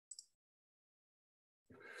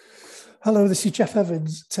Hello, this is Jeff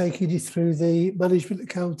Evans taking you through the management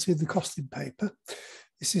accounting, the costing paper.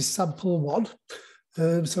 This is sample one.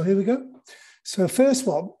 So here we go. So first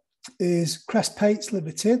one is Crest Paints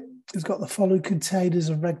Limited. It's got the following containers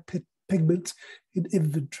of red pigment in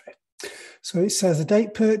inventory. So it says the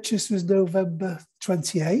date purchase was November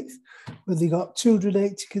 28th, when they got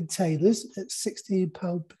 280 containers at £16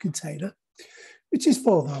 per container, which is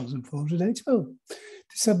 £4,480.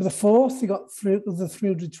 December the 4th, they got another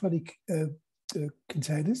 320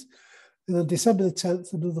 containers. And on December the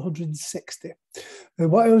 10th, another 160.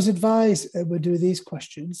 And what I always advise when doing these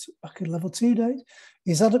questions back in level 2 days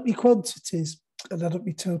is add up your quantities and add up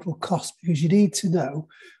your total cost, because you need to know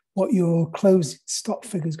what your closing stock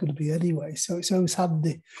figure is going to be anyway. So it's always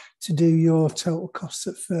handy to do your total costs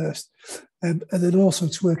at first. And then also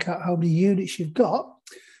to work out how many units you've got,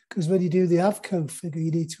 because when you do the AVCO figure,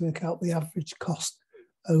 you need to work out the average cost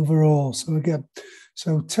overall. So again,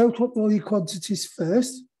 total up all your quantities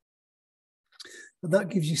first, and that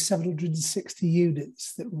gives you 760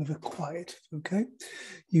 units that we've acquired, okay?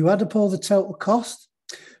 You add up all the total cost,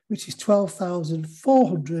 which is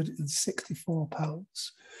 £12,464.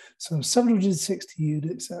 So 760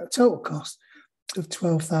 units at a total cost of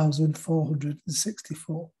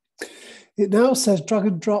 £12,464. It now says drag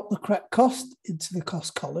and drop the correct cost into the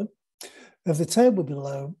cost column of the table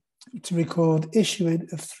below to record issuing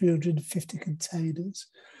of 350 containers.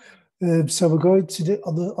 So we're going to do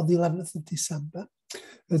on the 11th of December,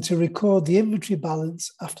 and to record the inventory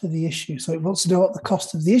balance after the issue. So it wants to know what the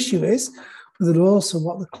cost of the issue is, but then also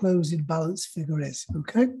what the closing balance figure is,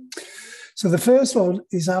 okay? So the first one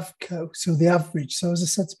is AVCO, so the average. So as I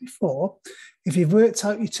said before, if you've worked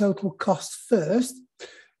out your total cost first,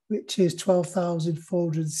 which is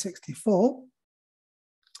 12,464,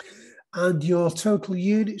 and your total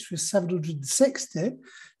units was 760,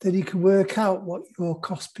 then you can work out what your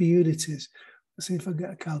cost per unit is. Let's see if I can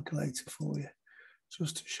get a calculator for you,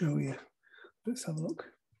 just to show you. Let's have a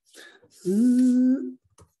look.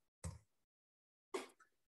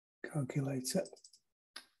 Calculator.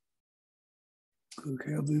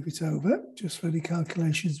 Okay, I'll move it over just for any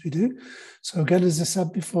calculations we do. So again, as I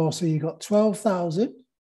said before, so you got 12,000.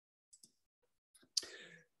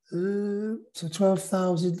 So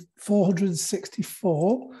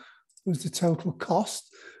 12,464 was the total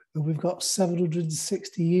cost, and we've got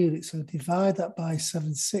 760 units. So divide that by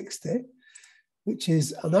 760, which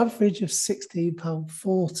is an average of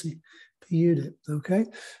 £16.40 per unit, okay?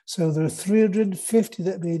 So there are 350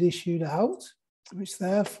 that are being issued out, which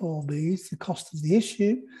therefore means the cost of the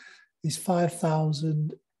issue is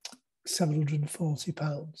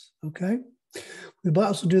 £5,740, okay? We might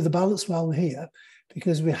also do the balance while we're here,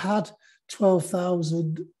 because we had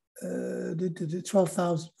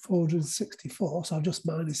 12,464, so I'll just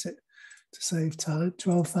minus it to save time.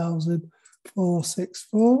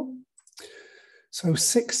 12,464. So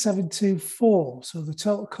 6,724. So the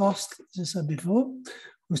total cost, as I said before,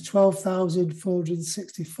 was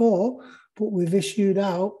 12,464, but we've issued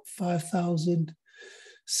out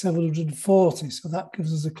 5,740. So that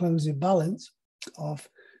gives us a closing balance of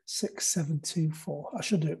 6,724. I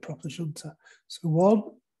should do it properly, shouldn't I? So 1,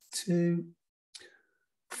 2,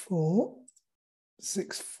 4,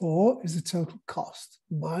 6, 4 is the total cost,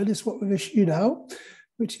 minus what we've issued out,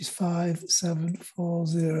 which is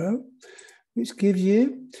 5,740, which gives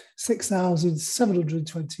you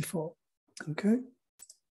 6,724. Okay.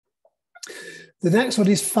 The next one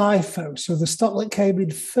is FIFO. So the stock that came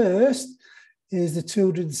in first is the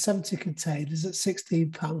 270 containers at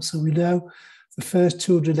 £16. So we know the first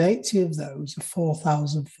 280 of those are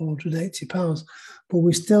 £4,480, but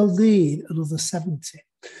we still need another 70.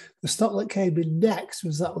 The stock that came in next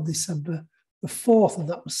was that on December the 4th, and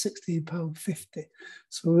that was £16.50.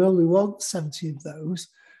 So we only want 70 of those.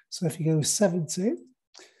 So if you go 70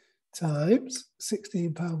 times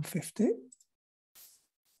 £16.50,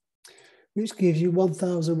 which gives you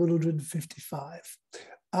 1,155.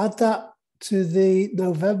 Add that to the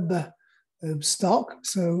November stock,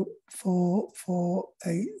 so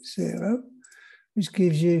 4,480, which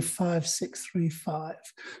gives you 5,635.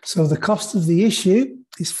 So the cost of the issue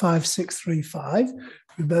is 5,635.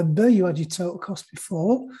 Remember, you had your total cost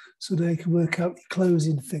before, so now you can work out your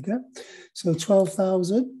closing figure. So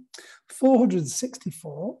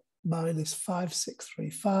 12,464 minus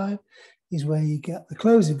 5,635 is where you get the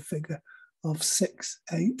closing figure of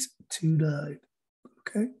 6,829.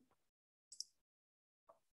 Okay.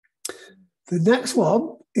 The next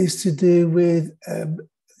one is to do with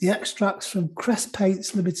the extracts from Crest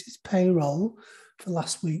Paints Limited's payroll for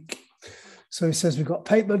last week. So it says we've got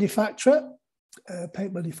paint manufacturer,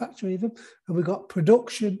 paint manufacturer even, and we've got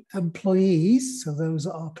production employees, so those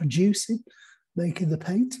that are producing, making the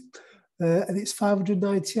paint, and it's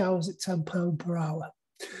 590 hours at £10 per hour.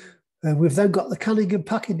 We've then got the canning and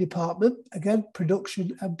packing department, again,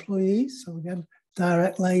 production employees, so again,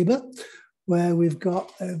 direct labour, where we've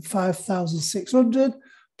got 5,600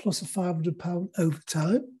 plus a £500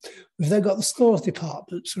 overtime. We've then got the stores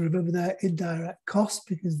department, so remember they're indirect costs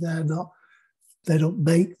because they don't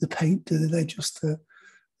make the paint, do they? They just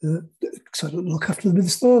sort of look after them in the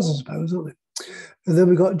stores, I suppose, don't they? And then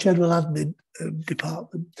we've got general admin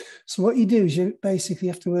department. So what you do is you basically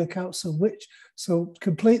have to work out so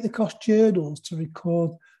complete the cost journals to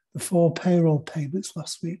record the 4 payroll payments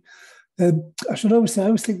last week. I should always say, I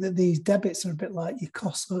always think that these debits are a bit like your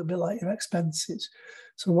costs, or a bit like your expenses.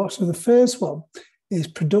 So the first one is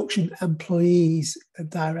production employees and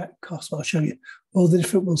direct costs. I'll show you all the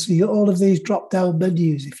different ones. So you got all of these drop-down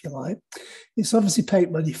menus, if you like. It's obviously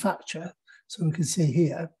paint manufacturer, so we can see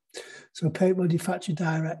here. So paint manufacturer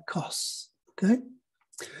direct costs, okay?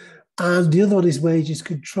 And the other one is wages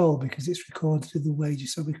control because it's recorded in the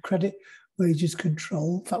wages. So we credit wages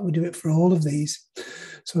control. In fact, we do it for all of these.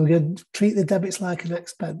 So again, treat the debits like an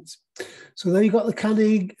expense. So then you've got the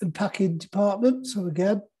canning and packing department. So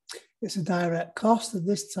again, it's a direct cost, and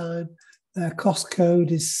this time their cost code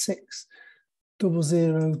is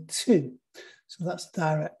 6002. So that's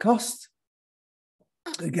direct cost.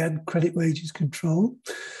 Again, credit wages control.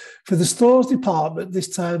 For the stores department,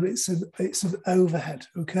 this time it's an overhead,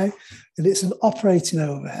 okay? And it's an operating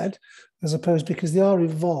overhead, as opposed because they are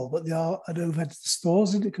involved, but they are an overhead to the stores,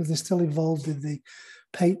 isn't it? Because they're still involved in the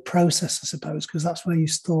paint process, I suppose, because that's where you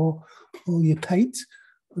store all your paint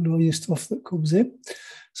and all your stuff that comes in.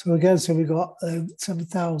 So again, so we've got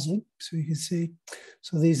 7,000, so you can see.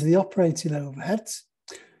 So these are the operating overheads,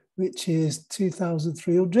 which is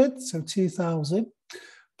 2,300, so 2,000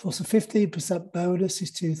 plus a 15% bonus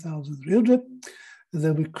is 2,300, and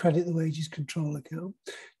then we credit the wages control account.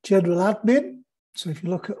 General admin, so if you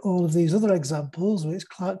look at all of these other examples, it's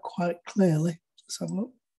quite clearly, let's have a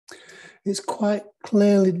look, it's quite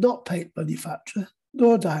clearly not paint manufacturer,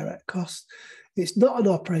 nor direct costs. It's not an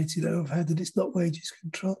operating overhead, and it's not wages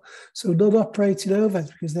control. So non-operating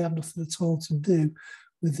overheads, because they have nothing at all to do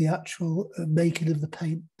with the actual making of the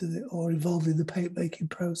paint or involved in the paint making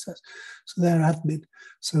process. So they're admin,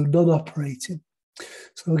 so non-operating.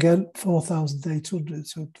 So again, 4,800,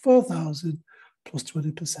 so 4,000 plus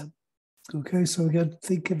 20%. Okay, so again,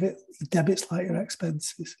 think of it, your debits like your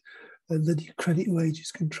expenses, and then you credit your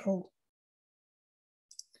wages control.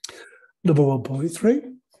 Number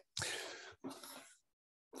 1.3.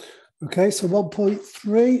 Okay, so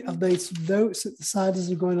 1.3, I've made some notes at the side as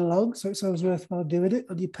I'm going along, so it's always worthwhile doing it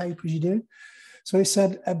on your paper as you're doing. So it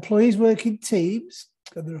said employees work in teams,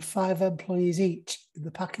 and there are 5 employees each in the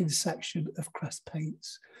packing section of Crest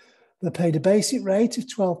Paints. They're paid a basic rate of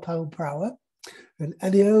 £12 per hour, and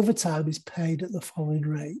any overtime is paid at the following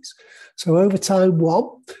rates. So overtime 1,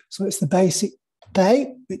 so it's the basic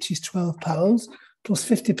pay, which is £12, plus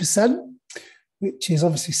 50%, which is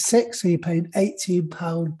obviously 6, so you're paying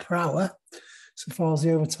 £18 per hour, so far as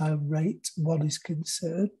the overtime rate 1 is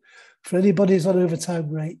concerned. For anybody who's on overtime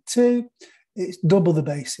rate 2, it's double the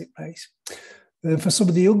basic rate. For some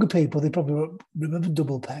of the younger people, they probably won't remember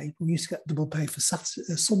double pay. We used to get double pay for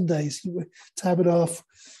Saturday, Sundays, time and a half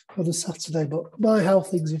on a Saturday, but my how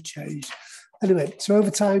things have changed. Anyway, so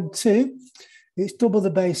overtime 2, it's double the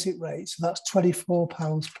basic rate, so that's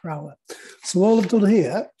 £24 per hour. So all I've done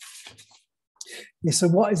here, yeah, so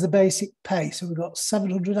what is the basic pay? So we've got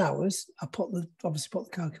 700 hours. I obviously put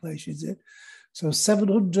the calculations in. So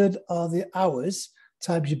 700 are the hours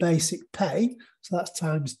times your basic pay. So that's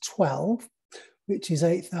times 12, which is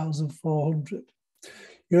 8,400.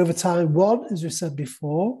 Your overtime 1, as we said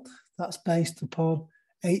before, that's based upon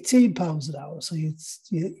 £18 an hour. So your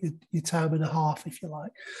time and a half, if you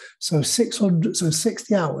like. So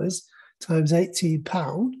 60 hours times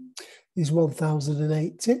 £18 is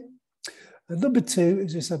 1,080. And number 2,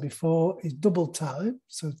 as we said before, is double time,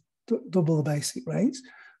 so double the basic rate.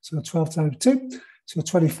 So 12 times 2, so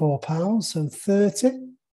 £24. So 30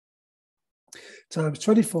 times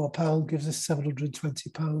 £24 gives us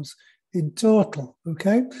 £720 in total,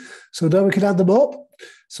 okay? So now we can add them up.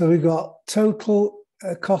 So we've got total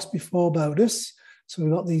cost before bonus. So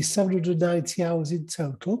we've got these 790 hours in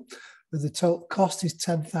total, and the total cost is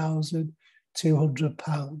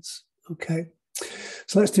 £10,200, okay?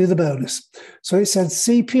 So let's do the bonus. So it says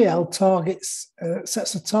CPL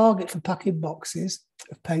sets a target for packing boxes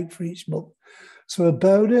of paint for each month. So a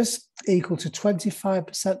bonus equal to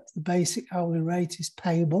 25% of the basic hourly rate is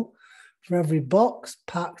payable for every box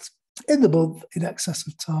packed in the month in excess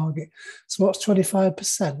of target. So what's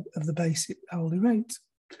 25% of the basic hourly rate?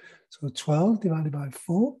 So 12 divided by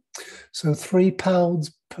 4. So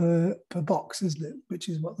 £3 per box, isn't it? Which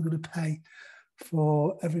is what they're going to pay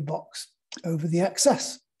for every box over the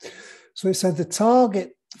excess. So it said the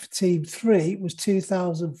target for team 3 was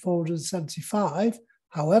 2,475.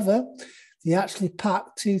 However, they actually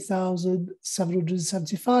packed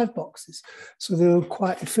 2,775 boxes. So they were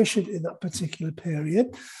quite efficient in that particular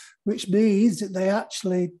period, which means that they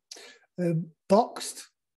actually boxed,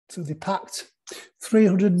 so they packed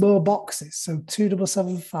 300 more boxes. So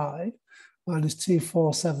 2,775 minus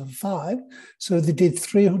 2,475. So they did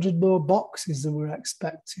 300 more boxes than we were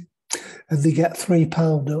expecting. And they get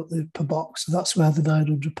 £3 per box. So that's where the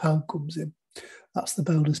 £900 comes in. That's the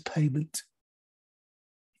bonus payment.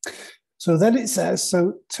 So then it says,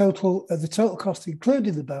 so the total cost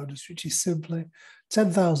including the bonus, which is simply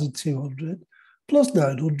 10,200 plus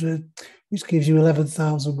 900, which gives you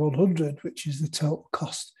 11,100, which is the total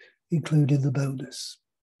cost including the bonus.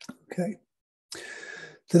 Okay.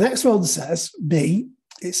 The next one says, B,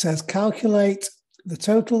 it says calculate the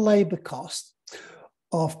total labour cost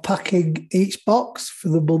of packing each box for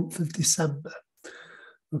the month of December.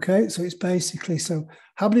 Okay, so it's basically, so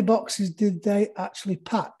how many boxes did they actually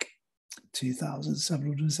pack?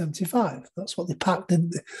 2,775. That's what they packed,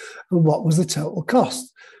 didn't they? And what was the total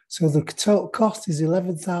cost? So the total cost is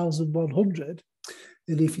 11,100.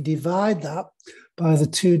 And if you divide that by the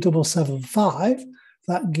 2,775,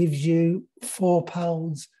 that gives you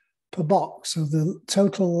 £4 per box. So the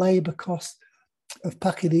total labour cost of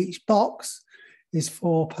packing each box is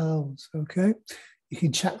 £4. Okay, you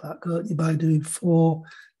can check that, can't you, by doing 4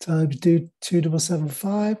 times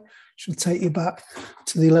 2,775. Should take you back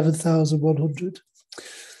to the 11,100.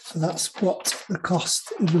 So that's what the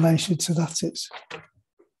cost in relation to that is.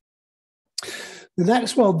 The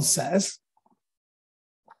next one says,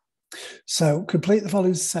 so complete the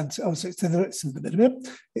following sentence. Oh, so it's in the minimum.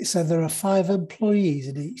 It said there are 5 employees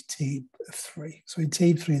in each team of 3. So in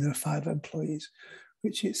team 3, there are 5 employees,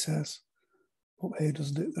 which it says up here,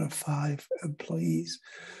 doesn't it? There are 5 employees.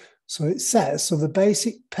 So it says, so the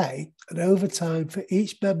basic pay and overtime for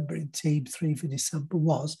each member in team 3 for December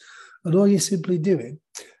was, and all you're simply doing,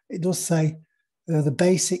 it does say the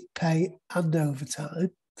basic pay and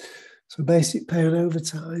overtime. So basic pay and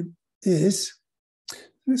overtime is,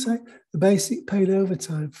 let's say, the basic pay and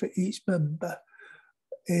overtime for each member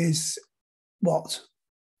is what?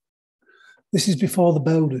 This is before the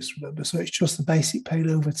bonus, remember, so it's just the basic pay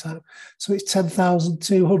and overtime. So it's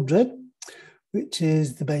 10,200. Which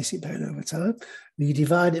is the basic pay and overtime. You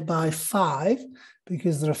divide it by 5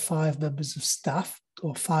 because there are 5 members of staff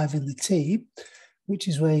or 5 in the team, which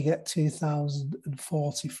is where you get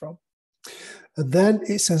 2,040 from. And then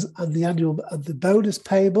it says, and the bonus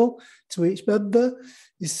payable to each member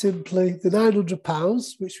is simply the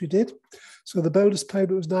 £900, which we did. So the bonus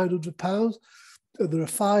payment was £900, and there are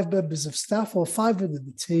 5 members of staff or 5 within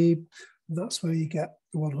the team, and that's where you get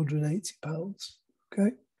the £180.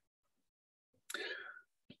 Okay.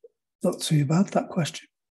 Not too bad, that question.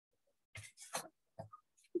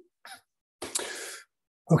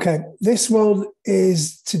 Okay, this one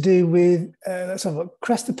is to do with, let's have a look.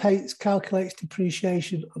 Cresta Pates calculates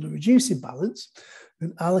depreciation on a reducing balance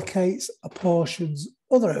and allocates apportions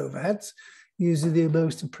other overheads using the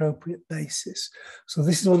most appropriate basis. So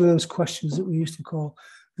this is one of those questions that we used to call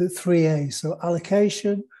the 3A's. So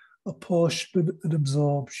allocation, apportionment and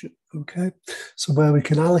absorption, okay? So where we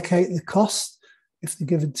can allocate the cost if they're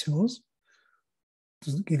given to us.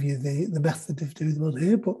 Doesn't give you the method of doing them on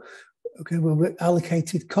here, but okay, when we're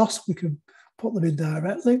allocated costs, we can put them in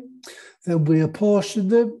directly. Then we apportion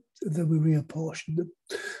them, and then we reapportion them.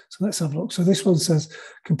 So let's have a look. So this one says,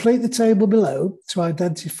 complete the table below to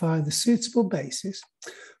identify the suitable basis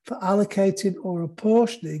for allocating or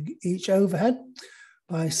apportioning each overhead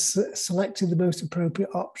by selecting the most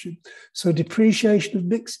appropriate option. So depreciation of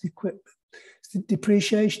mixed equipment.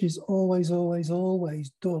 Depreciation is always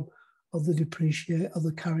done on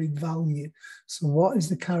the carrying value. So what is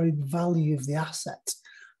the carrying value of the asset,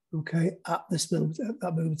 okay, at this moment, at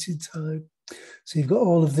that moment in time? So you've got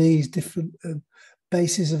all of these different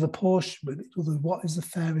bases of apportionment. What is the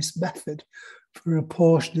fairest method for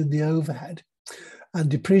apportioning the overhead? And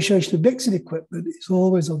depreciation of mixing equipment is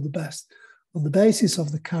always on the basis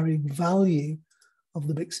of the carrying value of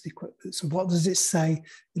the mixed equipment. So what does it say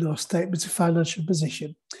in our statement of financial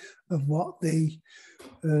position of what the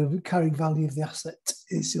carrying value of the asset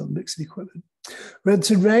is on mixed equipment? Rent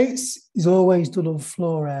and rates is always done on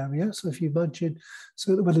floor area. So if you imagine,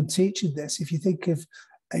 so when I'm teaching this, if you think of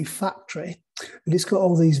a factory and it's got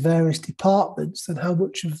all these various departments, then how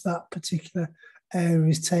much of that particular area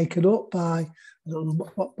is taken up by, I don't know,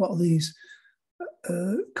 what are these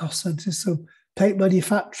cost centres? So paint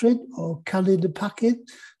manufacturing or canning and packing.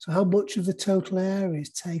 So how much of the total area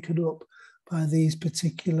is taken up by these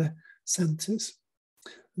particular centres?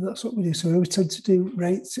 And that's what we do. So we tend to do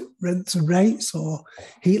rents and rates, or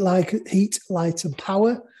heat, light and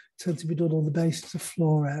power tend to be done on the basis of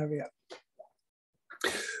floor area.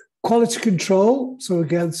 Quality control. So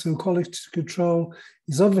again, quality control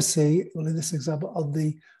is obviously, well, in this example, on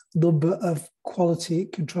the number of quality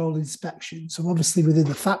control inspections. So obviously within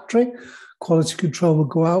the factory, quality control will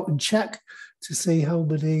go out and check to see how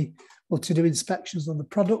many, or to do inspections on the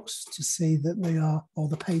products to see that they are, or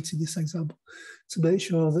the paint in this example, to make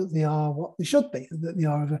sure that they are what they should be and that they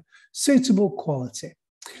are of a suitable quality.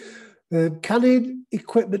 Canning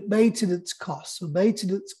equipment maintenance costs. So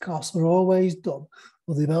maintenance costs are always done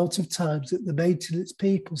on the amount of times that the maintenance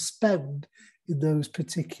people spend in those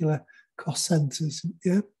particular cost centres.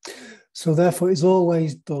 Yeah. So therefore, it's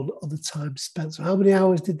always done on the time spent. So how many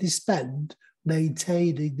hours did they spend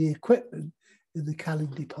maintaining the equipment in the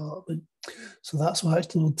canning department? So that's why it's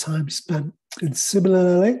done on time spent. And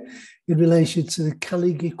similarly, in relation to the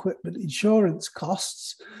canning equipment insurance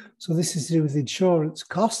costs, so this is to do with insurance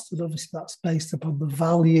costs, and obviously that's based upon the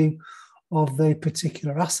value of the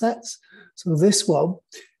particular assets. So this one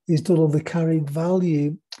is done on the carrying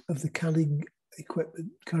value of the canning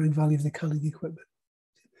equipment, because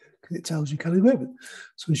it tells you canning equipment.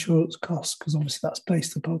 So insurance costs, because obviously that's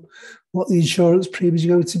based upon what the insurance premiums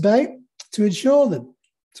you're going to pay to insure them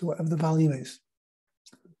to whatever the value is.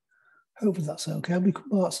 Hopefully that's okay. How many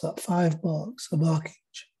marks is that? 5 marks, a mark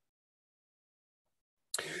each.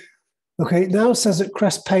 Okay, it now says that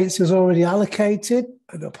Crest Paints has already allocated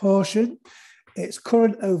and apportioned its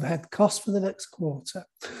current overhead costs for the next quarter,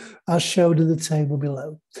 as shown in the table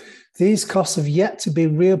below. These costs have yet to be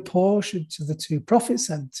reapportioned to the 2 profit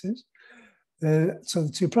centres. So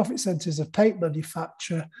the 2 profit centres of paint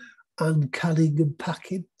manufacture and canning and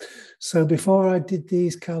packing. So before I did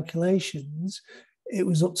these calculations, it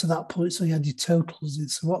was up to that point, so you had your totals in.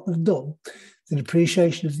 So what they've done, the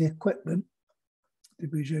depreciation of the equipment,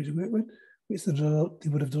 which they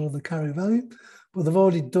would have done on the carrying value, but they've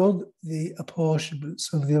already done the apportionment,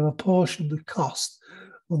 so they've apportioned the cost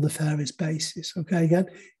on the fairest basis. Okay, again,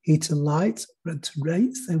 heat and light, rent and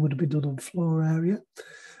rates, they would have been done on floor area.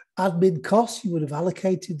 Admin costs, you would have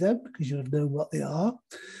allocated them because you would have known what they are.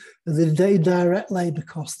 And the indirect labour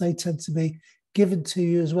costs, they tend to be given to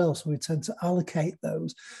you as well, so we tend to allocate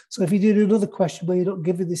those. So if you do another question where you're not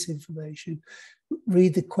given this information,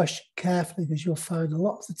 read the question carefully, because you'll find a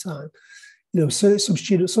lot of the time, you know, so some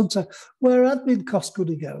students sometimes, where are admin costs going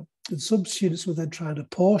to go? And some students will then try and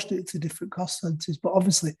apportion it to different cost centres, but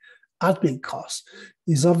obviously admin costs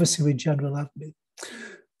is obviously with general admin.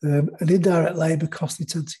 And indirect labour costs, they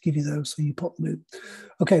tend to give you those, so you put them in.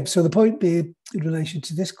 Okay, so the point being in relation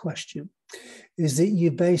to this question is that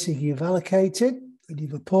you've allocated and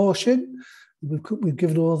you've apportioned. We've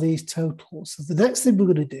given all these totals. So the next thing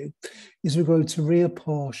we're going to do is we're going to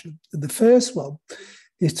reapportion. And the first one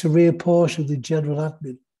is to reapportion the general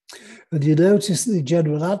admin. And you notice that the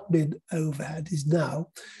general admin overhead is now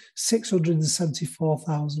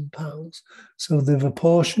 £674,000. So they've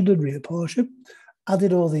apportioned and reapportioned,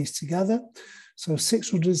 added all these together. So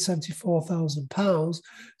 £674,000.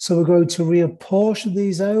 So we're going to reapportion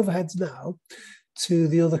these overheads now to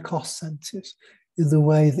the other cost centres in the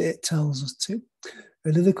way that it tells us to.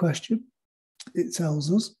 And in the question, it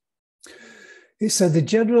tells us, it said the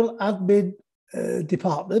general admin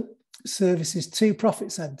department services 2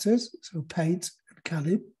 profit centres, so paint and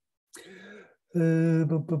canning,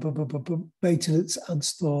 maintenance and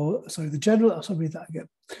store. Sorry, the general admin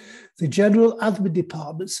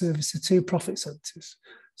department services 2 profit centres,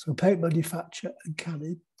 so paint manufacture and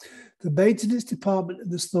canning. The maintenance department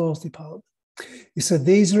and the stores department. He said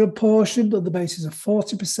these are apportioned on the basis of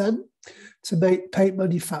 40% to make paint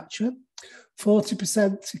manufacture,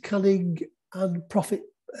 40% to canning and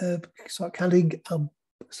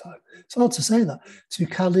it's hard to say that, to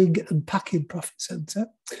canning and packing profit centre,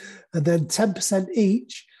 and then 10%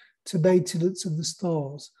 each to maintenance of the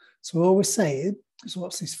stores. So all we're saying, so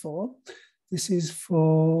what's this for? This is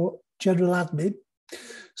for general admin.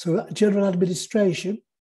 So general administration,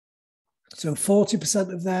 so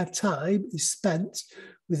 40% of their time is spent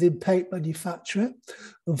within paint manufacture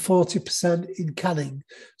and 40% in canning.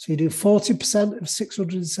 So you do 40% of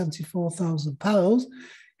 £674,000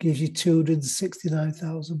 gives you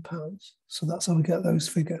 £269,000. So that's how we get those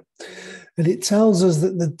figures. And it tells us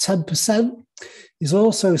that the 10% is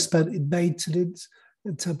also spent in maintenance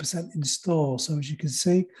and 10% in store. So as you can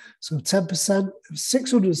see, so 10% of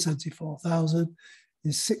 674,000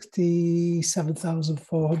 is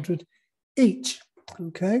 67,400 each.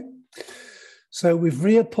 Okay. So we've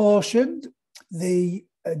reapportioned the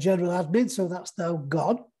general admin, so that's now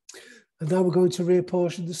gone. And now we're going to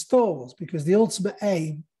reapportion the stores, because the ultimate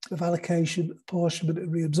aim of allocation, apportionment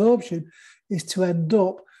and reabsorption is to end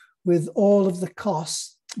up with all of the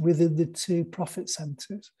costs within the two profit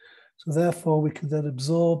centres. So therefore we can then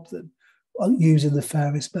absorb them using the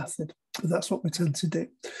fairest method. And that's what we tend to do.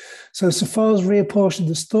 So far as reapportion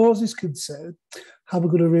the stores is concerned, how we're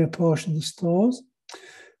going to reapportion the stores?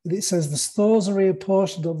 And it says the stores are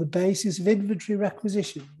reapportioned on the basis of inventory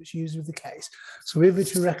requisition, which is usually the case. So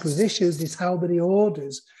inventory requisitions is how many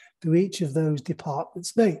orders do each of those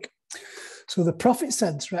departments make. So the profit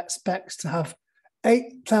centre expects to have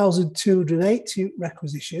 8,280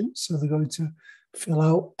 requisitions. So they're going to fill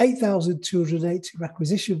out 8,280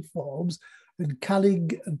 requisition forms, and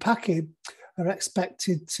canning and packing are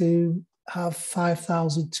expected to have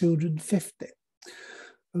 5,250.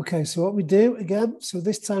 Okay, so what we do again, so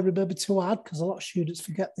this time remember to add, because a lot of students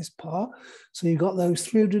forget this part. So you've got those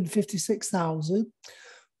 356,000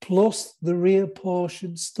 plus the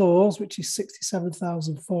reapportioned stores, which is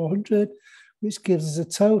 67,400, which gives us a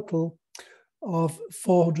total of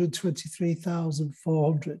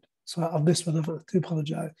 423,400. So on this one, I do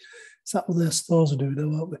apologise. Is that what their stores are doing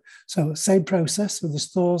now, aren't we? So same process. So the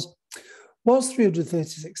stores was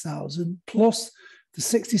 336,000 plus the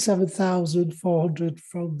 67,400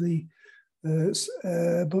 from the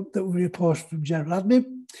that were reapportioned from general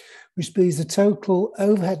admin, which means the total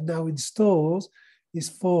overhead now in stores is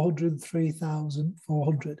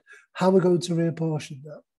 403,400. How are we going to reapportion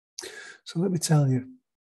that? So let me tell you.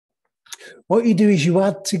 What you do is you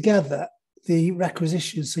add together the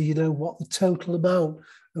requisitions so you know what the total amount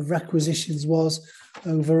of requisitions was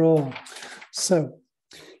overall. So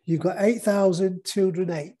you've got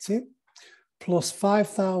 8,280 plus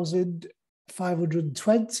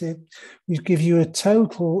 5,520, which give you a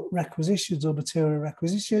total requisitions or material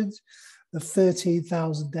requisitions of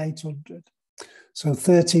 13,800. So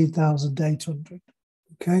 13,800,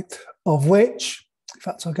 okay? Of which, in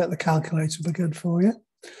fact, I'll get the calculator up again for you.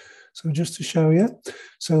 So just to show you.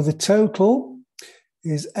 So the total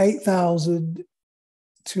is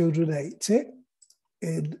 8,280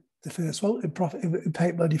 in the first one, in profit in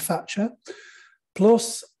paint manufacture,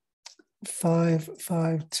 plus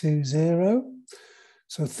 5,520.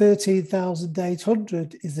 So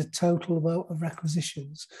 13,800 is the total amount of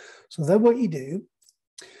requisitions. So then what you do,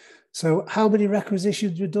 so how many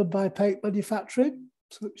requisitions were done by paint manufacturing?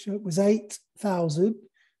 So it was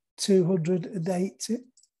 8,280.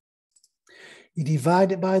 You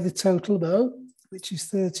divide it by the total amount, which is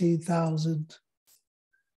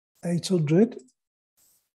 13,800.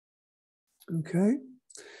 Okay.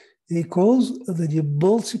 Equals, and then you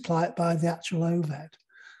multiply it by the actual overhead.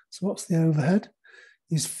 So what's the overhead?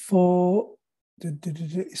 Is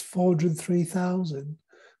 403,000.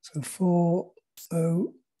 So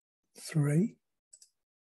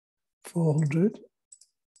 403,400,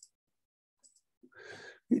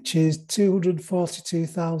 which is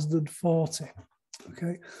 242,040.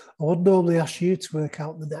 Okay. I would normally ask you to work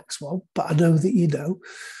out the next one, but I know that you know.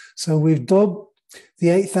 So we've done the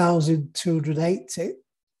 8,280.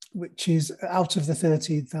 Which is out of the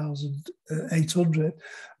 13,800.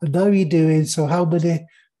 And now you're doing, so how many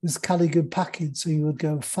was canning and packing? So you would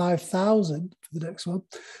go 5,000 for the next one.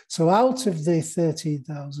 So out of the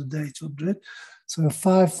 13,800, so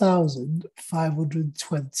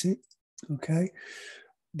 5,520, okay,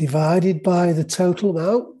 divided by the total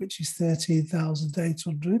amount, which is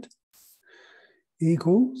 13,800,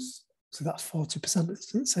 equals, so that's 40%,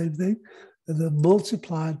 it's the same thing, and then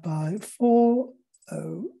multiplied by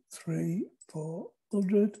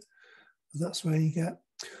 403,400, and that's where you get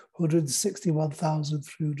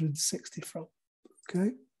 161,360 from.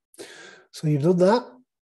 Okay, so you've done that.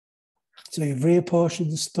 So you've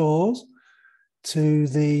reapportioned the stores to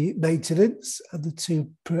the maintenance and the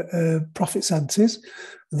two profit centres,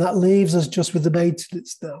 and that leaves us just with the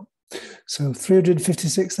maintenance now. So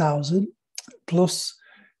 356,000 plus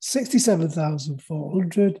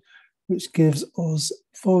 67,400, which gives us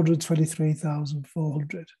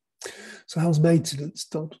 423,400. So how's maintenance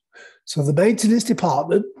done? So the maintenance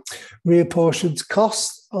department reapportions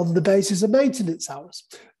costs on the basis of maintenance hours,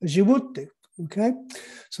 as you would do, okay?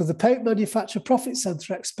 So the paint manufacturer profit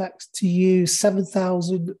centre expects to use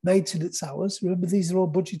 7,000 maintenance hours. Remember, these are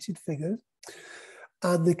all budgeted figures.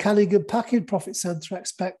 And the canning and packing profit centre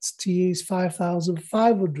expects to use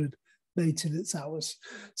 5,500 maintenance hours.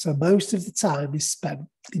 So most of the time is spent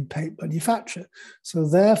in paint manufacture. So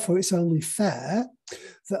therefore, it's only fair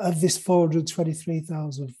that of this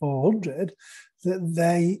 423,400, that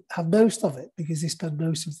they have most of it because they spend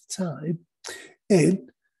most of the time in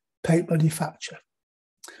paint manufacture.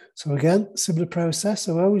 So again, similar process.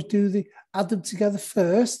 So I always add them together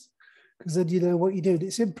first, because then you know what you're doing.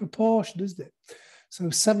 It's in proportion, isn't it? So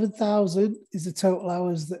 7,000 is the total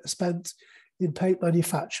hours that are spent in paint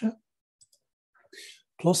manufacture,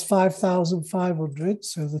 plus 5,500.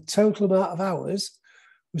 So the total amount of hours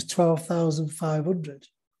was 12,500.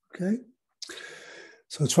 Okay.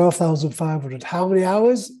 So 12,500. How many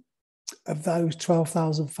hours of those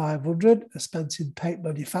 12,500 are spent in paint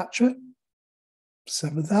manufacture?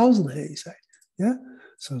 7,000 here, you say. Yeah.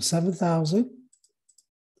 So 7,000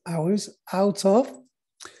 hours out of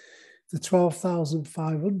the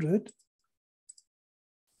 12,500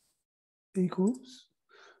 equals,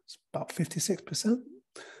 it's about 56%.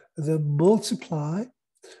 And then multiply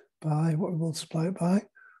by, what we multiply it by?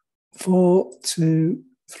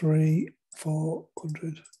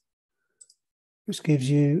 4,234,400, which gives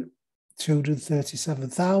you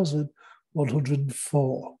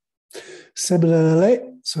 237,104. Similarly,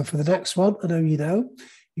 so for the next one, I know you know,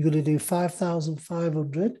 you're going to do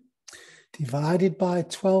 5,500 divided by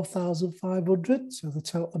 12,500, so the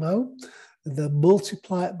total amount, and then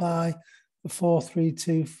multiply it by the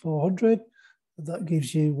 432,400, and that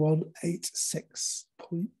gives you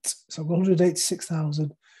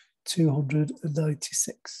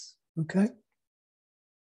 186,296. Okay.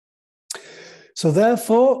 So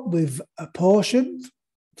therefore, we've apportioned,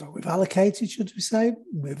 so we've allocated, should we say,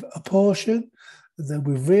 we've apportioned, and then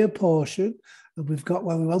we've reapportioned, and we've got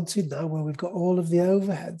where we wanted now, where we've got all of the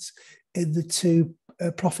overheads in the two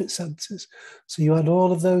profit centres. So you add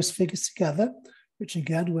all of those figures together, which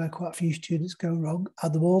again, where quite a few students go wrong,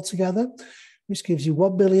 add them all together, which gives you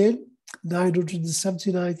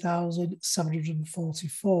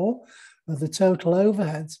 1,979,744 of the total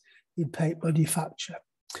overheads in paint manufacture.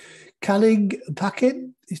 Canning and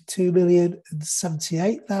packing is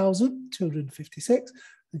 2,078,256.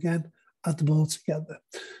 Again, add them all together.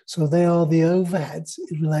 So they are the overheads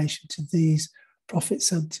in relation to these profit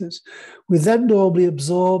centres. We then normally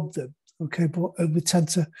absorb them, okay, but we tend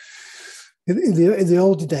to, in the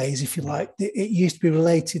older days, if you like, it used to be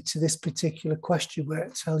related to this particular question where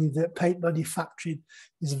it tells you that paint manufacturing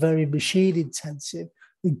is very machine intensive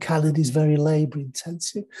and canning is very labour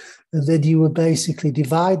intensive. And then you would basically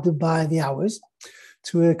divide them by the hours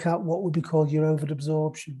to work out what would be called your overhead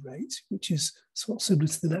absorption rate, which is sort of similar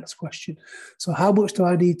to the next question. So how much do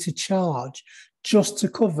I need to charge just to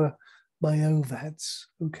cover my overheads?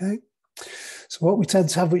 Okay. So what we tend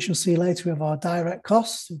to have, which you'll see later, we have our direct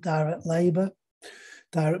costs, direct labour,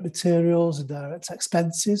 direct materials and direct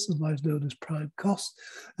expenses, otherwise known as prime costs.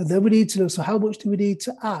 And then we need to know, so how much do we need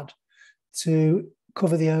to add to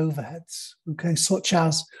cover the overheads? Okay, such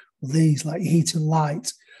as these, like heat and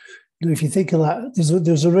light. You know, if you think of that,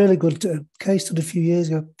 there's a really good case study a few years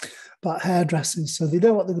ago about hairdressers. So they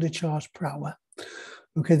know what they're going to charge per hour.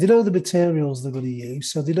 Okay, they know the materials they're going to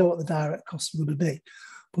use, so they know what the direct costs are going to be.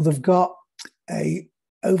 But they've got a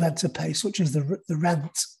overhead to pay, such as the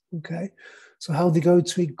rent. Okay, so how they go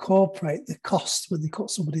to incorporate the cost when they cut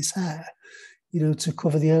somebody's hair, you know, to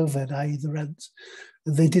cover the overhead, i.e. the rent.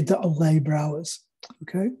 And they did that on labour hours.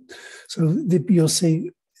 Okay, so you'll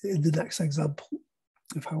see in the next example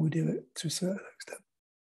of how we do it to a certain extent.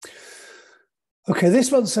 Okay,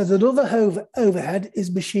 this one says another overhead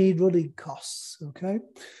is machine running costs. Okay,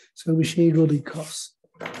 so machine running costs,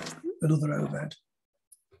 another overhead.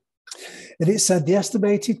 And it said the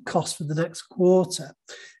estimated cost for the next quarter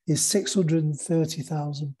is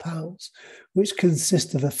 £630,000, which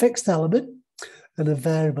consists of a fixed element and a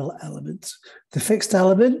variable element. The fixed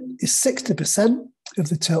element is 60% of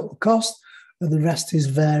the total cost, and the rest is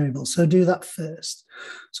variable. So do that first.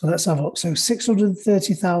 So let's have a look. So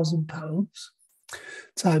 £630,000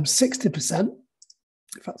 times 60%. In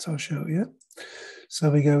fact, I'll show you. So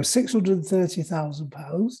we go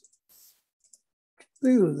 £630,000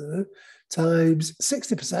 times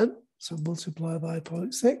 60%, so multiply by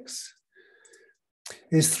 0.6,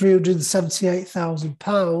 is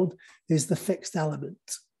 £378,000 is the fixed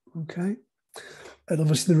element, okay? And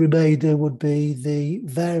obviously the remainder would be the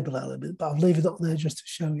variable element, but I'm leaving that on there just to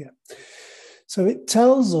show you. So it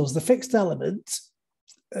tells us the fixed element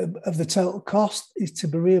of the total cost is to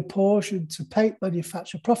be reapportioned to paint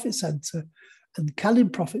manufacture profit centre and canning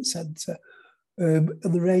profit centre, and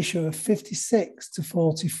the ratio of 56 to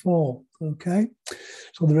 44, okay?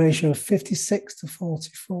 So the ratio of 56 to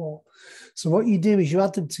 44. So what you do is you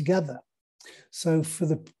add them together. So for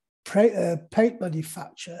the paint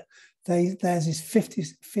manufacturer, theirs is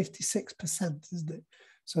 56%, isn't it?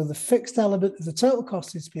 So the fixed element of the total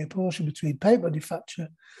cost is to be apportioned between paint manufacturer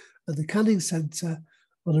and the canning centre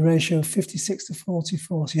on a ratio of 56 to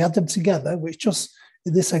 44. So you add them together, which just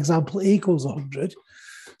in this example equals 100.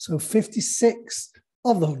 So 56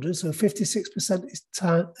 of the 100, so 56%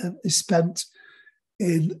 is spent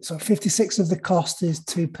in, so 56 of the cost is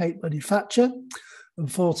to paint manufacture, and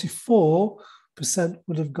 44%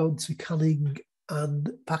 would have gone to canning and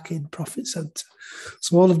packing profit centre.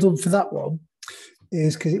 So all I've done for that one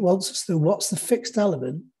is, because it wants us to know what's the fixed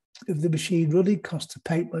element of the machine running cost to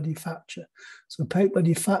paint manufacture. So paint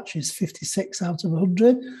manufacture is 56 out of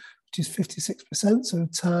 100, which is 56%, so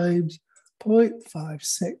times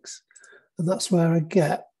 0.56, and that's where I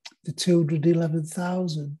get the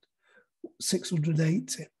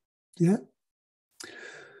 211,680, yeah?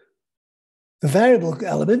 The variable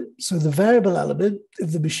element, so the variable element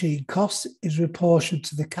of the machine cost is apportioned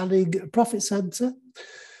to the canning profit centre.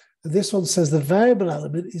 And this one says the variable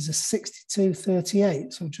element is a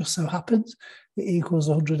 62.38. So it just so happens it equals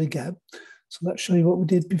 100 again. So let's show you what we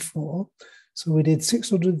did before. So we did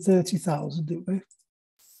 630,000, didn't we?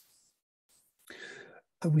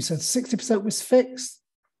 And we said 60% was fixed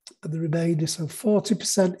and the remainder, so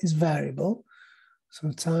 40% is variable.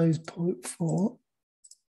 So times 0.4.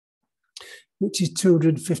 Which is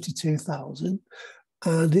 252,000.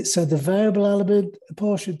 And it said the variable element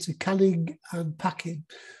apportioned to canning and packing.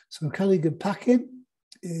 So canning and packing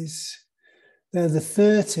is, they're the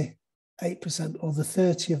 38%, or the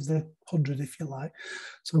 30 of the 100, if you like.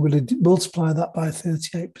 So I'm going to multiply that by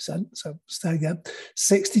 38%. So stay again,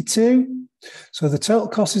 62. So the total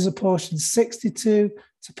cost is apportioned 62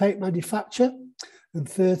 to paint manufacture and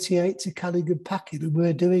 38 to canning and packing. And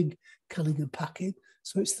we're doing canning and packing.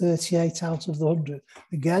 So it's 38 out of the 100.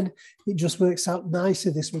 Again, it just works out nicer,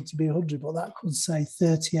 this one, to be 100, but that could say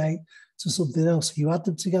 38 to something else. So you add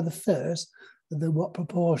them together first, and then what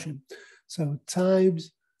proportion? So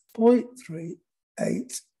times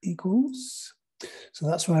 0.38 equals, so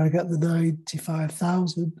that's where I get the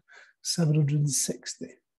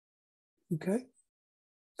 95,760. Okay,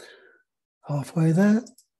 halfway there.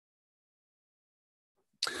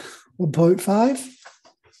 1.5.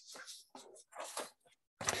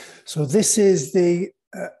 So this is the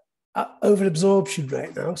over-absorption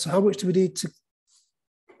rate now. So how much do we need to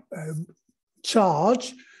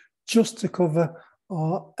charge just to cover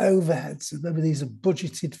our overheads? Remember, these are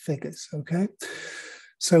budgeted figures, okay?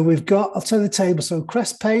 So we've got, I'll tell you the table. So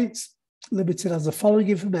Crest Paints Limited has the following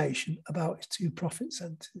information about its two profit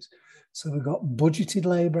centres. So we've got budgeted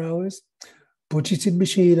labour hours, budgeted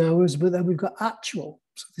machine hours, but then we've got actual.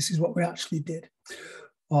 So this is what we actually did.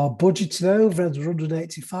 Our budgeted overheads were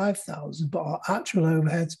 185,000, but our actual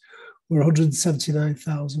overheads were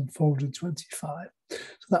 179,425. So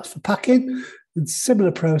that's for packing, and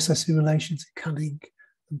similar process in relation to canning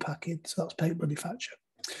and packing. So that's paint manufacture.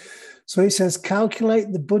 So it says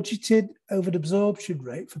calculate the budgeted overhead absorption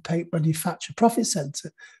rate for paint manufacture profit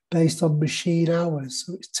centre based on machine hours.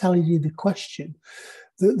 So it's telling you the question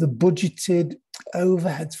that the budgeted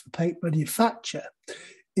overheads for paint manufacture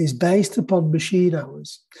is based upon machine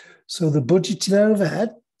hours. So the budgeted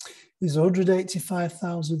overhead is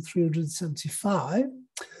 185,375,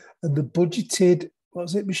 and the budgeted, what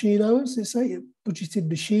was it, machine hours? They say budgeted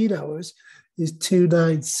machine hours is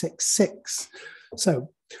 2966.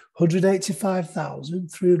 So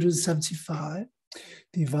 185,375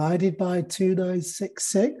 divided by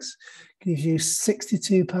 2966 gives you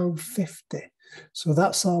 £62.50. So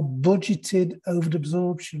that's our budgeted overhead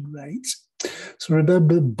absorption rate. So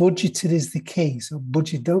remember, budgeted is the key. So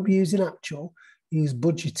budget, don't be using actual, use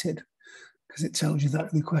budgeted, because it tells you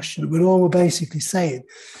that in the question. But all we're basically saying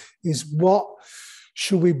is, what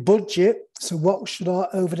should we budget? So what should our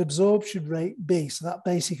overhead absorption rate be? So that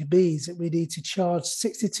basically means that we need to charge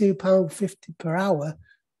 £62.50 per hour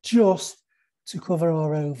just to cover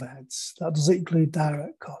our overheads. That doesn't include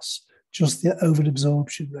direct costs, just the overhead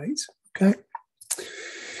absorption rate, okay?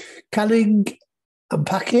 Canning and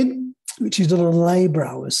packing, which is done on labour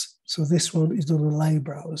hours. So this one is done on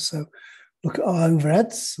labour hours. So look at our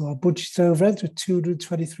overheads. So our budget overheads were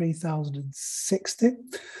 223,060.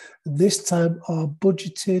 And this time our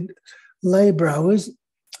budgeted labour hours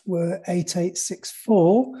were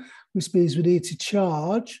 8864, which means we need to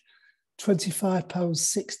charge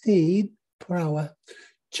 £25.16 per hour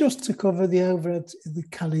just to cover the overheads in the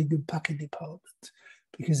canning and packing department,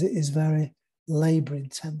 because it is very labour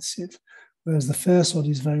intensive, whereas the first one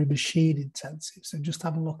is very machine intensive. So just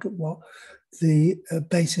have a look at what the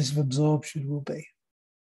basis of absorption will be.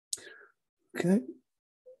 Okay.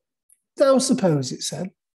 Now suppose it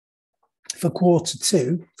said for quarter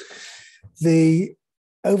two, the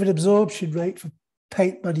overhead absorption rate for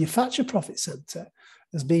paint manufacture profit centre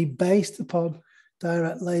has been based upon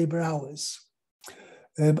direct labour hours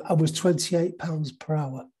and was £28 per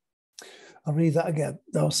hour. I'll read that again.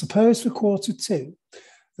 Now, suppose for quarter two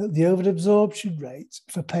that the overhead absorption rate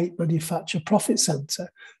for paint manufacture profit centre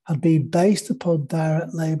had been based upon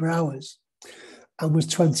direct labour hours and was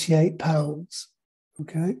 £28.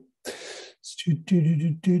 Okay.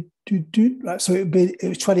 Right, so it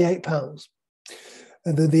was £28.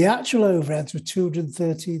 And then the actual overheads were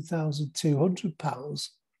 £213,200,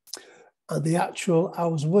 and the actual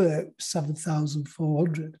hours worked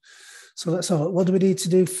 7,400. So let's have a look. What do we need to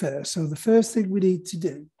do first? So the first thing we need to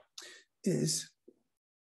do is,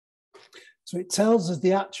 so it tells us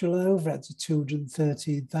the actual overheads are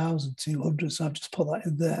 213,200. So I've just put that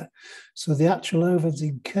in there. So the actual overheads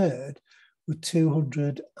incurred were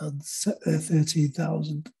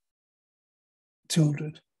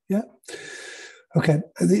 213,200. Yeah. Okay.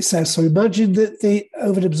 And it says, so imagine that the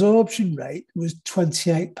overhead absorption rate was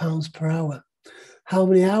 £28 per hour. How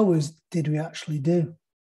many hours did we actually do?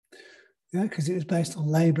 Yeah, because it was based on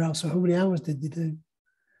labour hours. So how many hours did they do?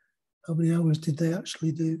 How many hours did they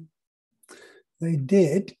actually do? They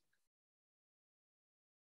did.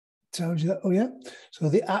 Tells you that. Oh, yeah. So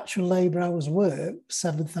the actual labour hours were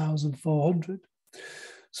 7,400.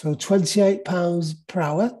 So £28 per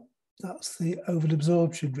hour. That's the overhead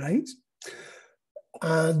absorption rate.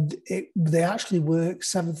 And they actually work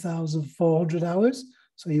 7,400 hours.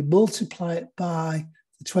 So you multiply it by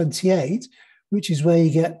the 28, which is where you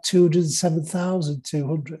get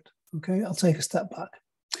 207,200. Okay, I'll take a step back.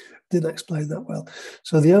 Didn't explain that well.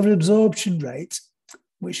 So the overhead absorption rate,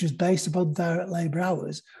 which is based upon direct labour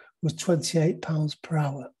hours, was £28 per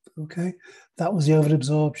hour. Okay, that was the overhead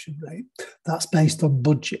absorption rate. That's based on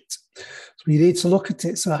budget. So you need to look at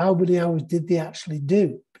it. So how many hours did they actually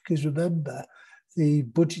do? Because remember, the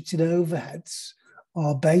budgeted overheads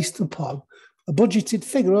are based upon a budgeted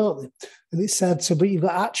figure, aren't they? And it said, so, but you've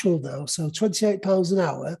got actual now. So £28 an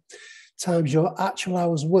hour times your actual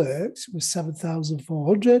hours worked was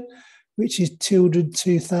 7,400, which is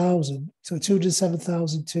 202,000. So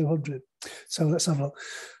 207,200. So let's have a look.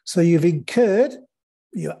 So you've incurred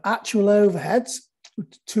your actual overheads,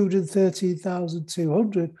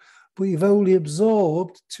 213,200, but you've only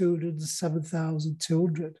absorbed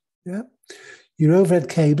 207,200. Yeah. Your overhead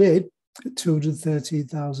came in at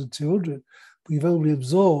 213,200, but you've only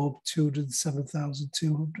absorbed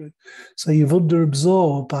 207,200. So you've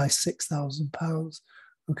under-absorbed by £6,000.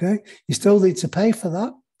 Okay, you still need to pay for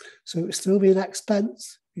that. So it'll still be an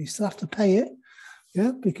expense. You still have to pay it,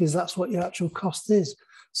 yeah, because that's what your actual cost is.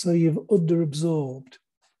 So you've under-absorbed.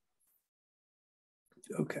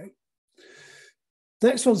 Okay.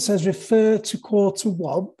 Next one says, refer to quarter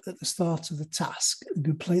one at the start of the task and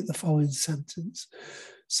complete the following sentence.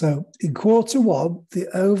 So in quarter one, the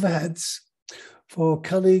overheads for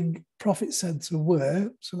Canning Profit Centre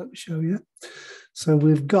were, so let me show you. So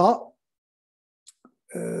we've got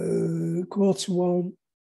quarter one,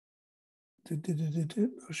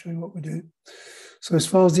 I'll show you what we do. So as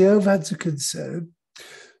far as the overheads are concerned,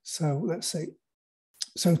 so let's see.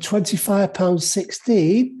 So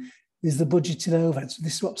 £25.16 is the budgeted overhead. So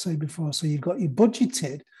this is what I'm saying before. So you've got your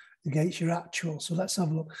budgeted against your actual. So let's have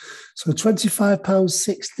a look. So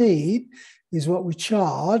 £25.16 is what we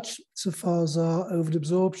charge so far as our overhead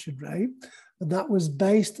absorption rate. And that was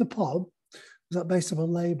based upon, was that based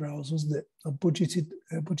upon labour hours, wasn't it? On budgeted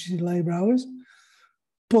labour hours.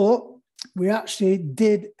 But we actually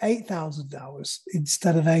did 8,000 hours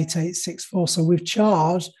instead of 8,864. So we've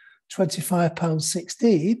charged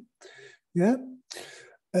 £25.16, yeah,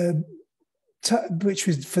 which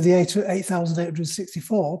was for the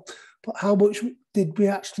 8,864. But how much did we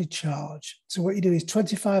actually charge? So what you do is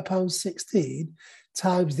 £25.16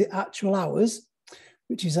 times the actual hours,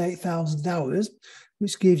 which is 8,000 hours,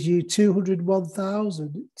 which gives you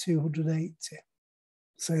 201,280.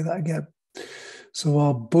 Say that again. So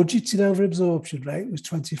our budgeted over absorption rate was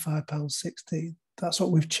 £25.16. That's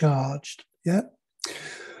what we've charged, yeah?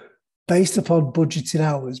 Based upon budgeted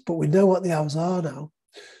hours, but we know what the hours are now.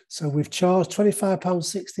 So we've charged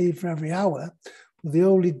 £25.16 for every hour, but they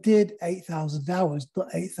only did 8,000 hours,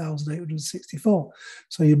 not 8,864.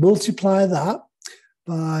 So you multiply that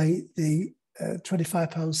by the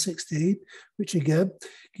 £25.16, which again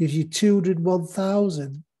gives you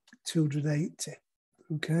 201,280.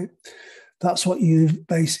 Okay, that's what you've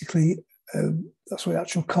basically, that's what the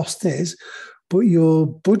actual cost is. But your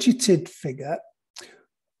budgeted figure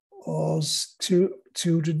was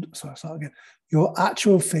 200. Sorry, start again. Your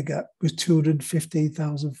actual figure was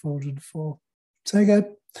 215,404. Say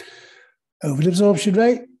again. Overhead absorption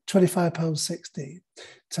rate, £25.16,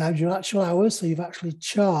 times your actual hours. So you've actually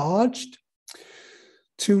charged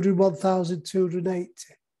 201,280.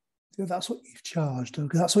 That's what you've charged.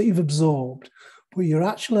 Okay? That's what you've absorbed. But your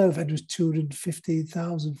actual overhead was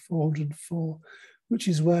 215,404, which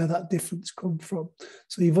is where that difference comes from.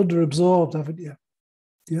 So you've under-absorbed, haven't you?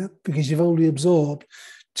 Yeah, because you've only absorbed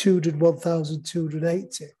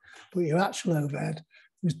 201,280, but your actual overhead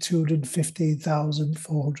was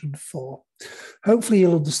 215,404. Hopefully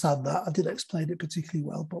you'll understand that. I didn't explain it particularly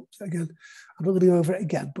well, but again, I'm not going to go over it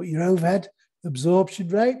again. But your overhead absorption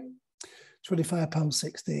rate,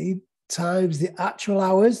 £25.16, times the actual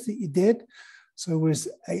hours that you did, so it was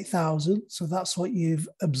 8,000. So that's what you've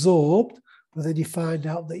absorbed, but then you find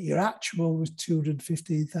out that your actual was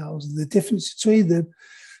 215,000. The difference between them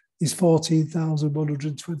is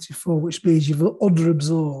 14,124, which means you've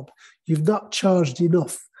under-absorbed. You've not charged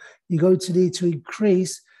enough. You're going to need to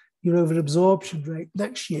increase your overhead absorption rate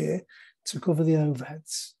next year to cover the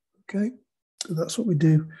overheads, okay? And that's what we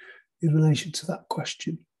do in relation to that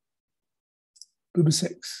question. Number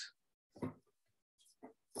 6.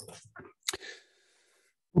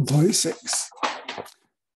 1.6.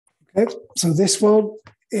 Okay, so this one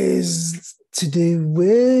is to do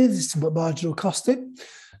with marginal costing.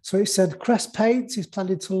 So it said Crest Paint is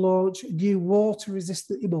planning to launch a new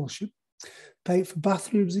water-resistant emulsion paint for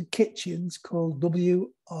bathrooms and kitchens called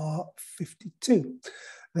WR52.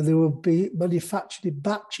 And they will be manufactured in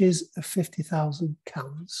batches of 50,000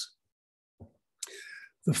 cans.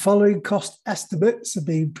 The following cost estimates are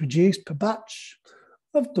being produced per batch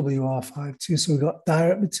of WR52. So we've got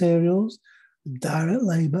direct materials and direct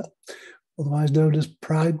labour, otherwise known as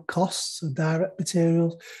prime costs. So direct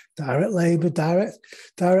materials, direct labour,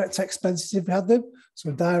 direct expenses if we had them.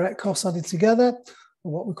 So direct costs added together,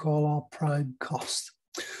 or what we call our prime cost.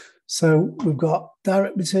 So we've got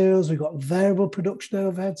direct materials, we've got variable production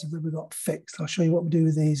overheads, and then we've got fixed. I'll show you what we do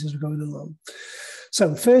with these as we're going along. So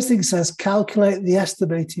the first thing says, calculate the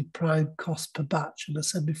estimated prime cost per batch. And I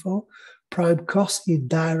said before, prime cost, your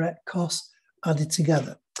direct costs added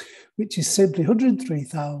together, which is simply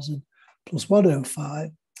 103,000 plus 105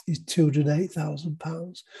 is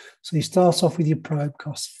 £208,000. So you start off with your prime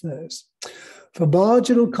cost first. For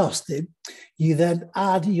marginal costing, you then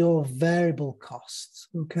add your variable costs,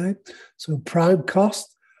 okay? So prime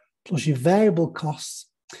cost plus your variable costs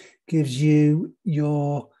gives you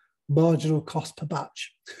your marginal cost per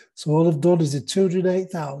batch. So all I've done is the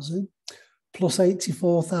 208,000 plus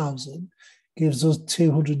 84,000 gives us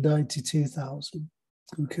 292,000,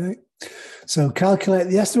 okay? So calculate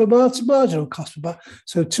the estimate marginal cost per batch.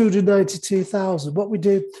 So 292,000. What we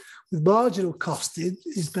do with marginal costing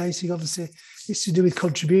is basically, obviously, it's to do with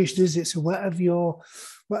contribution, isn't it? So whatever your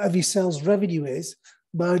sales revenue is,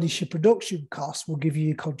 minus your production costs will give you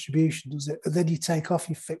your contribution, does it? And then you take off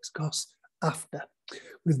your fixed costs after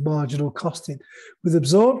with marginal costing. With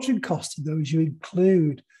absorption costing, though, is you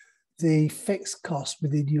include the fixed cost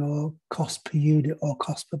within your cost per unit or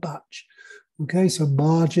cost per batch. Okay, so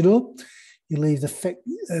marginal, you leave the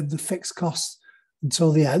fixed costs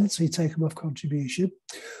until the end, so you take them off contribution.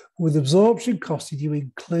 With absorption costing, you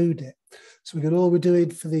include it. So again, all we're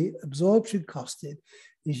doing for the absorption costing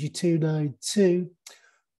is your 292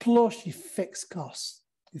 plus your fixed costs,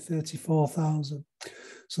 your 34,000.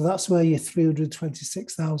 So that's where your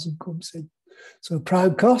 326,000 comes in. So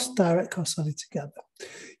prime cost, direct costs added together.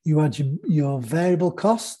 You add your variable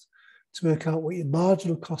cost to work out what your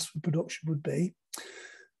marginal cost for production would be,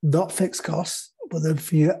 not fixed costs, but then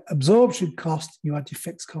for your absorption cost, you add your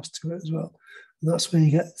fixed cost to it as well. And that's where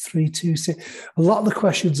you get 326. A lot of the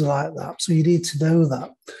questions are like that. So you need to know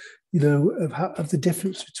that, of the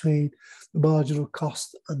difference between the marginal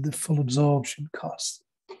cost and the full absorption cost.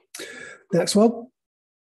 Next one.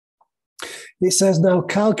 It says now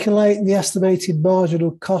calculate the estimated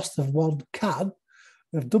marginal cost of one can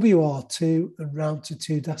of WR2 and round to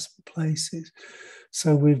 2 decimal places.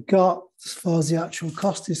 So we've got, as far as the actual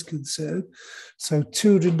cost is concerned, so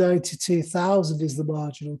 292,000 is the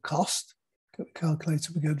marginal cost. Got the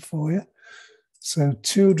calculator again for you. So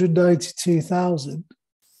 292,000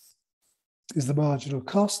 is the marginal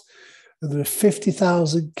cost. And there are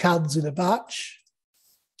 50,000 cans in a batch,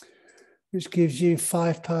 which gives you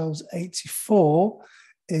 £5.84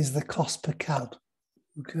 is the cost per can.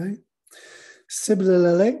 Okay.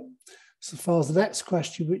 Similarly, so far as the next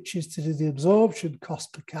question, which is to do the absorption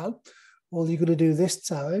cost per can, all you're going to do this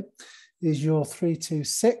time is your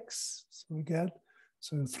 326. So again,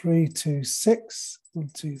 so 326,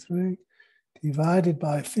 123, divided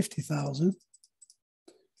by 50,000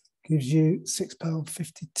 gives you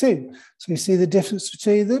 £6.52. So you see the difference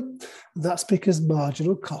between them? And that's because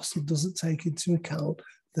marginal costing doesn't take into account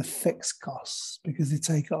the fixed costs because they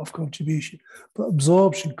take it off contribution, but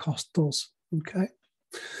absorption cost does, okay?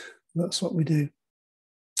 That's what we do.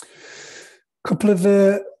 Couple of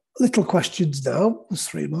little questions now. There's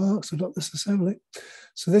 3 marks, but not necessarily.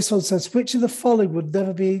 So this one says, which of the following would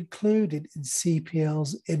never be included in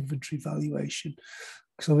CPL's inventory valuation?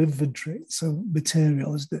 So inventory, so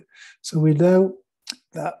material, isn't it? So we know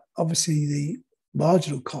that obviously the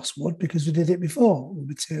marginal cost would, because we did it before. The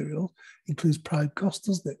material includes prime cost,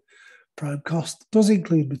 doesn't it? Prime cost does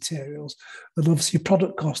include materials, and obviously your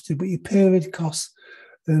product costing, but your period costs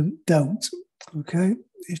don't. Okay,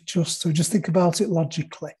 it's just think about it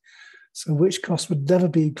logically. So which cost would never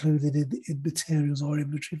be included in materials or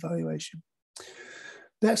inventory valuation?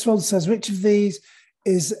 Next one says, which of these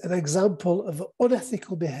is an example of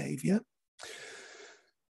unethical behaviour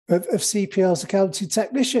of CPL's accounting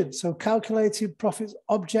technician? So calculating profits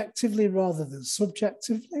objectively rather than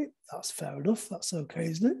subjectively. That's fair enough. That's okay,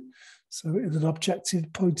 isn't it? So in an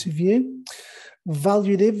objective point of view.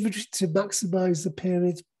 Valuing inventory to maximise the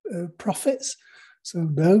period profits. So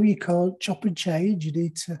no, you can't chop and change. You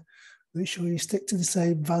need to make sure you stick to the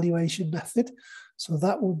same valuation method. So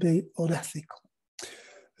that will be unethical.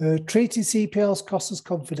 Treating CPL's costs as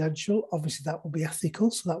confidential, obviously that will be ethical,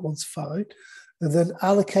 so that one's fine. And then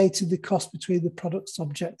allocating the cost between the products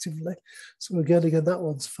objectively. So again, that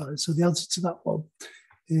one's fine. So the answer to that one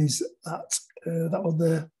is that one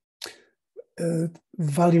there,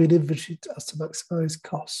 valuing inventory as to maximise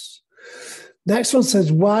costs. Next one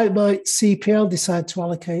says, why might CPL decide to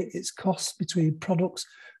allocate its costs between products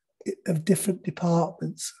of different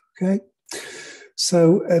departments? Okay.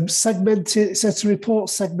 So segmented, it says to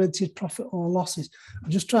report segmented profit or losses.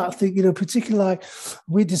 I'm just trying to think, particularly like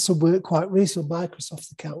we did some work quite recently on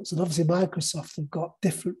Microsoft accounts, and obviously Microsoft have got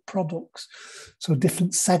different products, so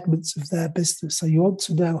different segments of their business. So you want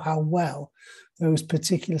to know how well those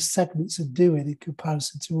particular segments are doing in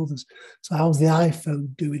comparison to others. So how's the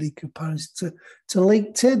iPhone doing in comparison to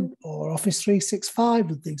LinkedIn or Office 365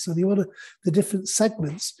 and things? So the different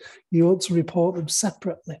segments, you want to report them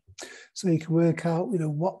separately. So you can work out,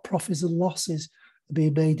 what profits and losses are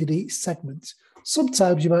being made in each segment.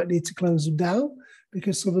 Sometimes you might need to close them down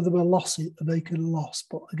because some of them are making a loss.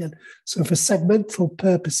 But again, so for segmental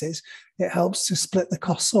purposes, it helps to split the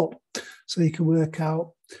costs up so you can work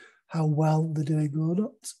out how well they're doing or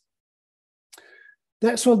not.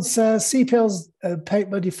 Next one says, CPL's paint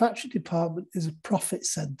manufacturing department is a profit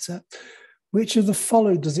centre. Which of the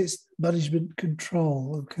following does its management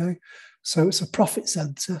control? Okay, so it's a profit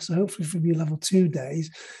centre. So hopefully from your level 2 days,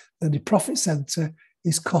 then the profit centre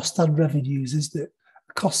is cost and revenues, isn't it?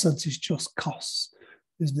 A cost centre is just costs,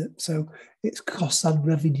 isn't it? So it's costs and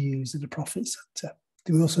revenues in the profit centre.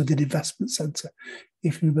 We also did investment centre,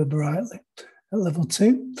 if you remember rightly, at level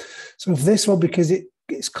 2. So for this one, because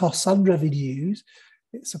it's costs and revenues,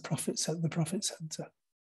 it's a profit centre, the profit centre.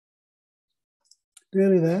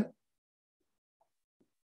 Nearly there.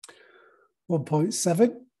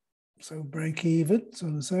 1.7, so break even, so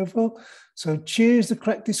on and so forth. So choose the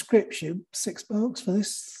correct description, 6 marks for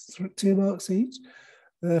this, 2 marks each.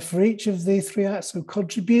 For each of the 3 acts, so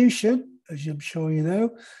contribution, as I'm sure you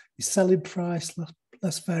know, is selling price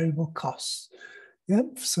less variable costs.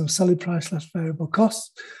 Yep, so selling price less variable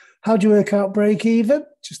costs. How do you work out break even?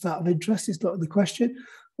 Just out of interest, it's not in the question.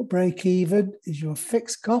 But break even is your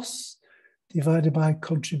fixed costs divided by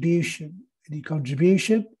contribution. And your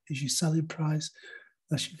contribution is your selling price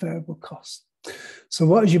less your variable cost. So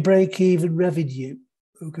what is your break even revenue?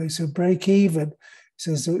 Okay, so break even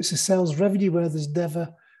says so it's a sales revenue where there's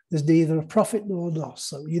neither a profit nor a loss.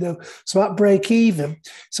 So, so at break even,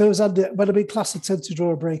 so it's when I'm in class, I tend to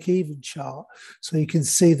draw a break even chart. So you can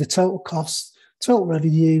see the total costs, total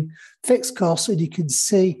revenue, fixed costs, and you can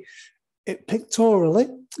see it pictorially,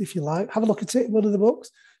 if you like. Have a look at it in one of the books.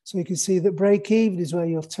 So you can see that break even is where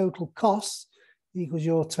your total costs equals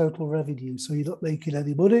your total revenue. So you're not making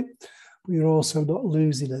any money, but you're also not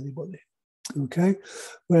losing any money. Okay.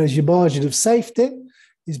 Whereas your margin of safety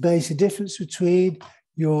is basically the difference between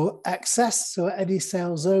your excess, so any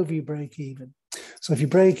sales over your break even. So if your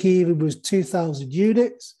break even was 2,000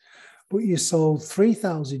 units, but you sold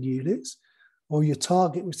 3,000 units, or your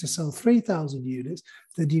target was to sell 3,000 units,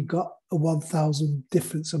 then you've got a 1,000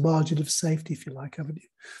 difference, a margin of safety, if you like, haven't you?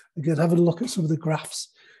 Again, having a look at some of the graphs,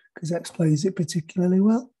 because it explains it particularly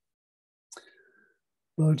well.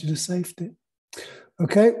 Margin of safety.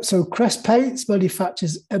 Okay, so Crest Paints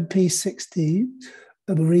manufactures MP16,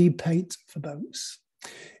 a marine paint for boats.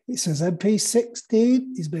 It says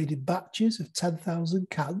MP16 is made in batches of 10,000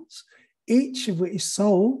 cans, each of which is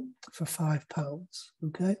sold for £5.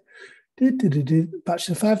 Okay, batches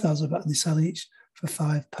of 5,000, but they sell each for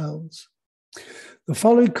 £5. The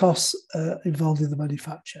following costs are involved in the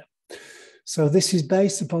manufacture. So this is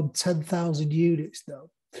based upon 10,000 units now.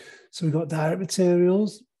 So we've got direct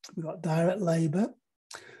materials, we've got direct labour,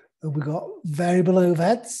 and we've got variable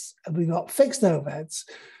overheads, and we've got fixed overheads.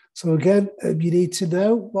 So again, you need to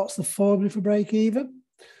know what's the formula for break even.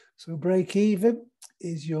 So break even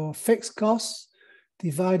is your fixed costs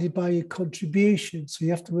divided by your contribution. So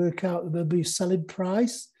you have to work out, remember, your selling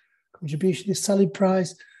price. Contribution is selling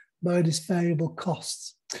price minus variable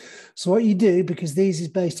costs. So what you do, because these is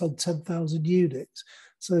based on 10,000 units,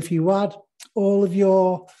 so if you add all of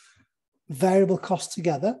your variable costs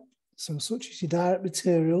together, so such as your direct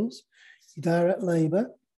materials, your direct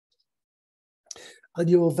labour, and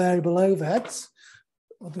your variable overheads,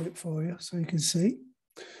 I'll do it for you so you can see.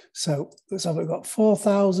 So let's have it, got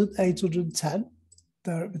 4,810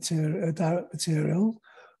 direct material.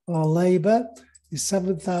 Our labour is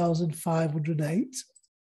 7,508.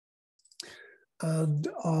 And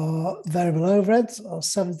our variable overheads are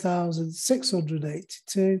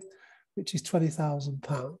 7,682, which is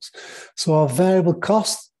 £20,000. So our variable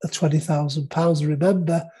costs are £20,000.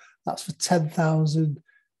 Remember, that's for 10,000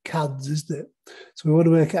 cans, isn't it? So we want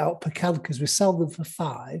to work it out per can because we sell them for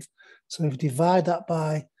 £5. So if you divide that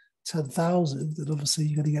by 10,000, then obviously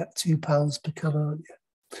you're going to get £2 per can, aren't you?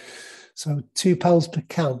 So £2 per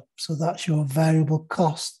can. So that's your variable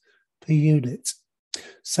cost per unit.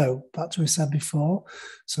 So back to what we said before.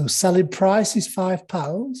 So selling price is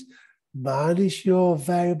 £5 minus your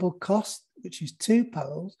variable cost, which is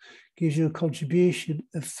 £2, gives you a contribution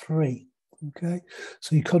of £3. Okay,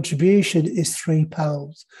 so your contribution is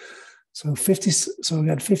 £3. So we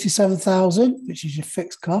had 57,000, which is your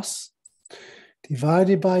fixed costs,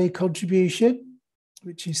 divided by your contribution,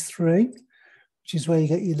 which is 3, which is where you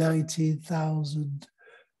get your 19,000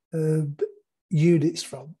 units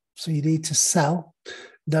from. So you need to sell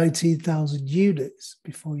 19,000 units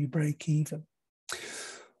before you break even.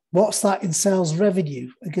 What's that in sales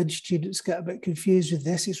revenue? Again, students get a bit confused with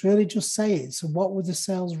this. It's really just saying, so what would the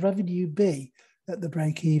sales revenue be at the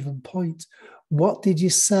break-even point? What did you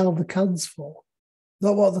sell the cans for?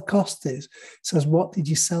 Not what the cost is. It says, what did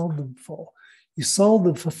you sell them for? You sold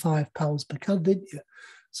them for £5 per can, didn't you?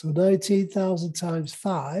 So 19,000 times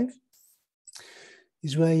 5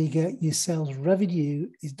 is where you get your sales revenue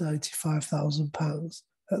is £95,000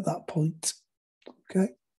 at that point.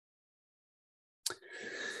 Okay.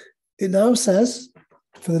 It now says,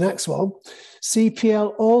 for the next one,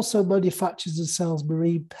 CPL also manufactures and sells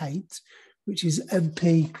marine paint, which is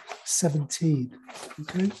MP17.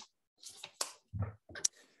 Okay.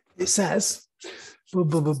 It says,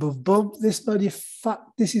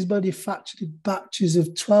 this is manufactured in batches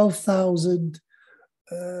of 12,000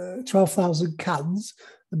 cans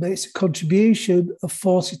and makes a contribution of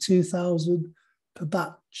 42,000 per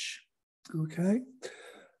batch. Okay.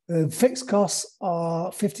 Fixed costs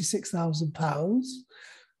are £56,000.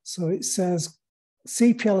 So it says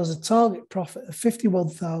CPL has a target profit of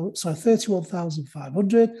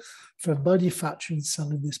 31,500 from manufacturing and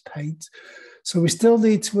selling this paint. So we still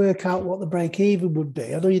need to work out what the break even would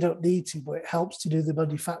be. I know you don't need to, but it helps to do the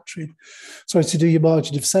manufacturing, to do your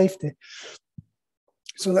margin of safety.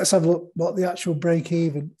 So let's have a look what the actual break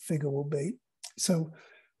even figure will be. So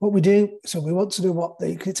what we do, so we want to know what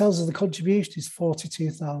it tells us the contribution is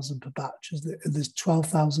 42,000 per batch, isn't it? And there's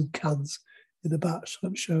 12,000 cans in a batch.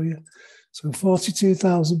 Let me show you. So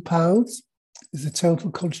 £42,000 is the total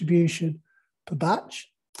contribution per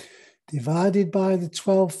batch, divided by the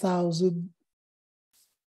 12,000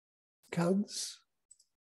 cans,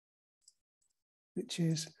 which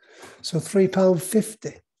is, so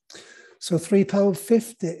 £3.50. So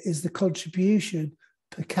 £3.50 is the contribution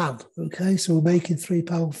per can, okay? So we're making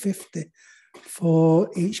 £3.50 for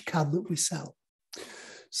each can that we sell.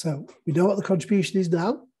 So we know what the contribution is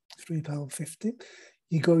now, £3.50.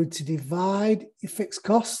 You're going to divide your fixed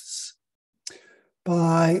costs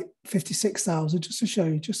by 56,000, just to show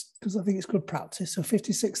you, just because I think it's good practice. So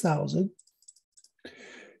 56,000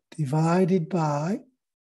 divided by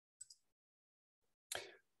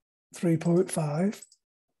 3.5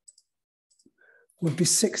 would be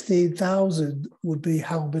 16,000 would be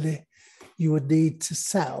how many you would need to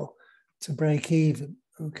sell to break even,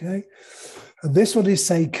 okay? And this one is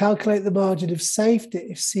saying calculate the margin of safety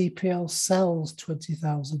if CPL sells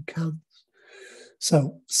 20,000 cans.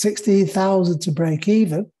 So 16,000 to break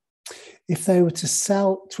even. If they were to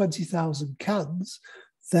sell 20,000 cans,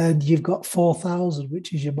 then you've got 4,000,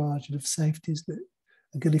 which is your margin of safety, isn't it?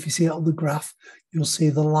 Again, if you see it on the graph, you'll see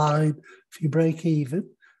the line for your break even,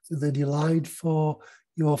 and then your line for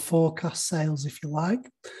your forecast sales, if you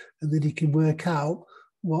like, and then you can work out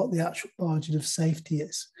what the actual margin of safety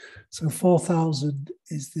is. So 4,000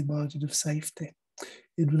 is the margin of safety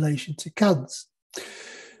in relation to cans.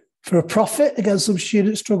 For a profit, again, some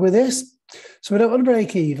students struggle with this. So we don't want to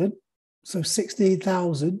break even. So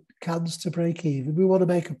 16,000 cans to break even. We want to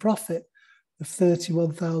make a profit of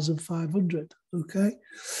 31,500, okay?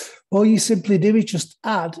 All you simply do is just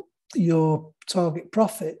add your target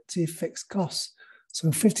profit to your fixed costs.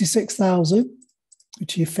 So 56,000,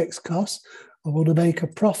 which are your fixed costs. I want to make a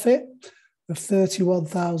profit of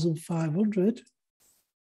 31,500,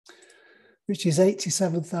 which is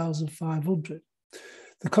 87,500.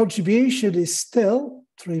 The contribution is still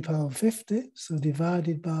 £3.50, so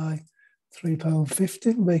divided by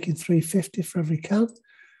 £3.50, we're making £3.50 for every can,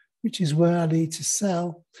 which is where I need to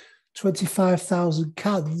sell 25,000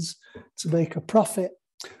 cans to make a profit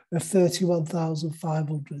of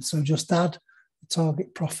 31,500. So just add the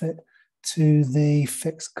target profit to the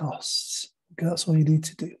fixed costs. Okay, that's all you need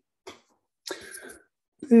to do.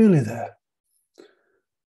 Nearly there.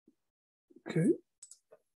 Okay,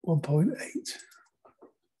 1.8.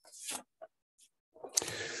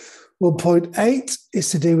 1.8 is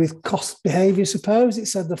to do with cost behaviour. Suppose it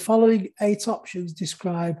said the following 8 options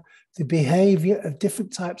describe the behaviour of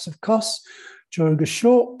different types of costs during a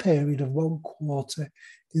short period of 1 quarter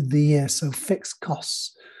in the year. So fixed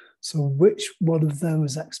costs. So which one of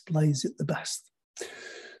those explains it the best?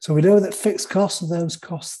 So we know that fixed costs are those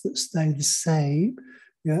costs that stay the same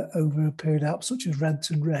over a period out, such as rent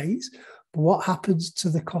and rates. But what happens to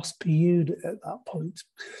the cost per unit at that point?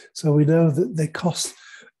 So we know that the cost,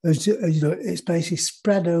 it's basically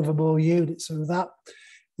spread over more units. So that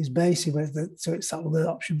is basically, so it's that one,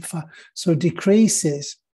 option 5. So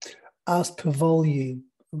decreases as per volume,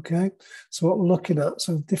 okay? So what we're looking at,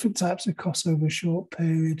 so different types of costs over a short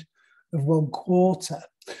period of 1 quarter.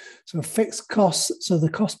 So fixed costs, so the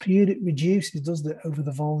cost per unit reduces, doesn't it, over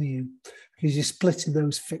the volume, because you're splitting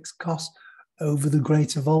those fixed costs over the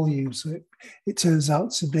greater volume. So it turns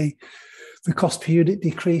out to be the cost per unit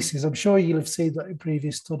decreases. I'm sure you'll have seen that in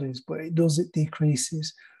previous studies, but it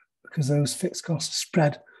decreases because those fixed costs are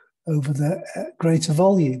spread over the greater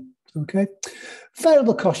volume, okay?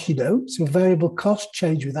 Variable costs, so variable costs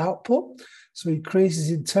change with output, so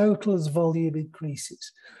increases in total as volume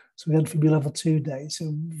increases. So again, from your level 2 days,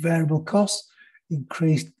 so variable costs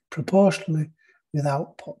increased proportionally with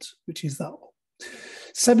output, which is that one.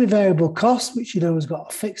 Semi-variable costs, which has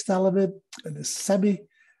got a fixed element and a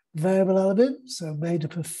semi-variable element, so made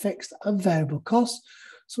up of fixed and variable costs,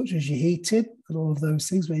 such as your heating and all of those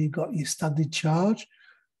things, where you've got your standard charge,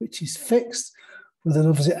 which is fixed, but then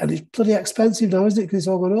obviously, and it's pretty expensive now, isn't it? Because it's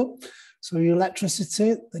all gone up. So your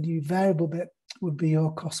electricity, then your variable bit would be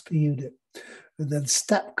your cost per unit. And then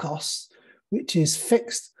step costs, which is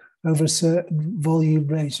fixed over a certain volume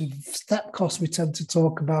range. And step costs we tend to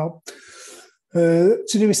talk about to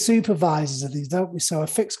do with supervisors and these, don't we? So a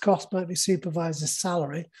fixed cost might be supervisor's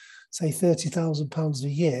salary, say £30,000 a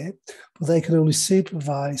year, but they can only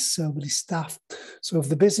supervise so many staff. So if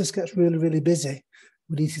the business gets really, really busy,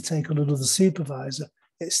 we need to take on another supervisor.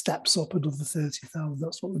 It steps up another 30,000.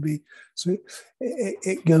 That's what we mean. So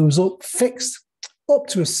it goes up fixed up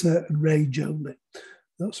to a certain range only.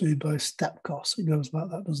 That's what we mean by step costs. It goes like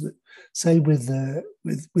that, doesn't it? Same with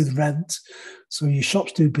rent. So your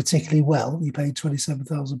shop's doing particularly well. You pay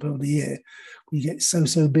 £27,000 a year. When you get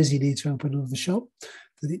so busy, you need to open another shop,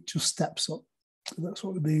 that it just steps up. And that's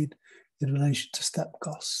what we mean in relation to step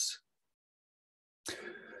costs.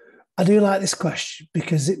 I do like this question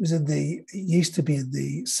because it used to be in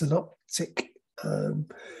the synoptic. It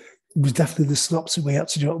was definitely the synopsis. We had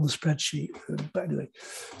to do it on the spreadsheet. But anyway,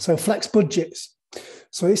 so flex budgets.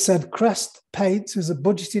 So it said Crest Paints is a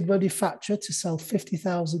budgeted manufacturer to sell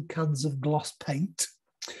 50,000 cans of gloss paint,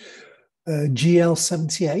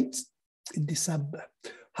 GL78 in December.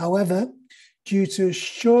 However, due to a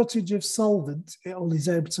shortage of solvent, it only is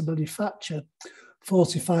able to manufacture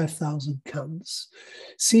 45,000 cans.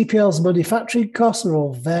 CPL's manufacturing costs are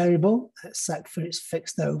all variable, except for its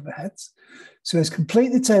fixed overheads. So it's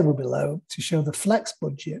complete the table below to show the flex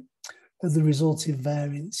budget and the resulting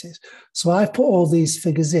variances. So I've put all these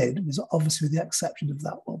figures in, obviously with the exception of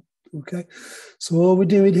that one, okay? So all we're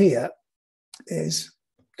doing here is,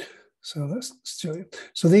 so let's show you.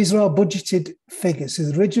 So these are our budgeted figures. So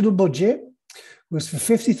the original budget was for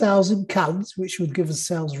 50,000 cans, which would give us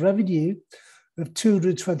sales revenue of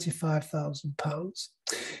 £225,000.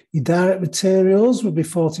 Your direct materials would be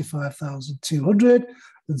 45,200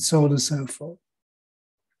 and so on and so forth.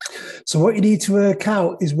 So what you need to work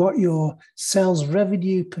out is what your sales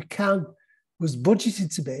revenue per can was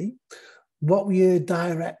budgeted to be, what were your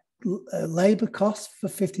direct labour costs for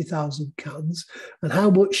 50,000 cans, and how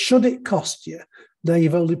much should it cost you now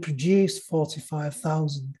you've only produced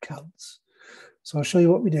 45,000 cans. So I'll show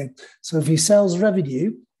you what we do. So if your sales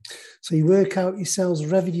revenue, so you work out your sales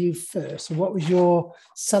revenue first. So what was your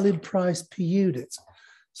selling price per unit?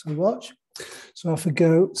 So watch. So if I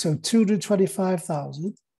go, so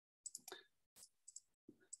 225,000.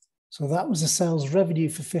 So that was the sales revenue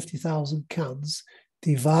for 50,000 cans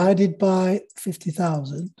divided by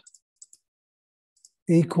 50,000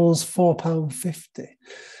 equals £4.50.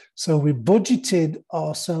 So we budgeted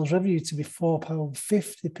our sales revenue to be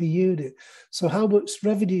 £4.50 per unit. So how much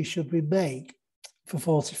revenue should we make for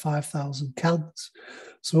 45,000 cans?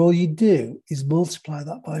 So all you do is multiply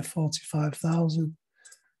that by 45,000,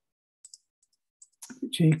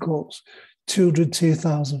 which equals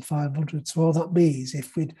 202,500. So all that means,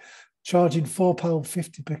 if we'd charging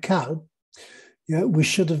 £4.50 per can, yeah, we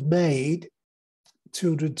should have made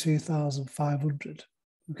 202,500.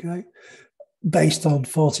 Okay, based on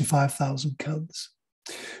 45,000 cans.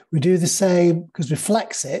 We do the same because we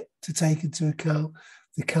flex it to take into account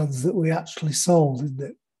the cans that we actually sold, isn't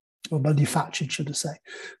it? Or manufactured, should I say.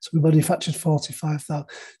 So we manufactured 45,000.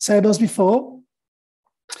 Same as before.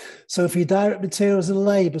 So for your direct materials and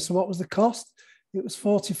labour, so what was the cost? It was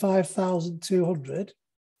 45,200.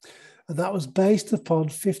 And that was based upon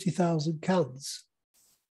 50,000 cans.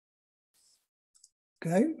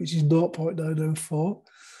 Okay, which is 0.904.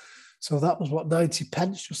 So that was what, 90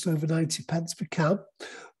 pence, just over 90 pence per can.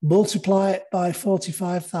 Multiply it by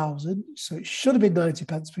 45,000. So it should have been 90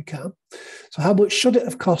 pence per can. So how much should it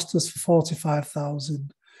have cost us for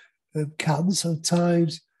 45,000 cans? So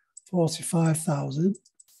times 45,000.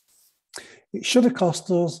 It should have cost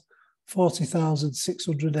us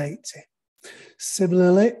 40,680.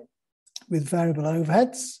 Similarly, with variable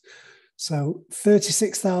overheads, so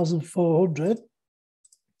 36,400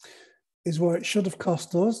 is where it should have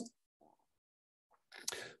cost us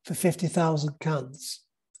for 50,000 cans.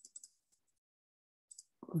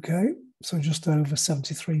 Okay, so just over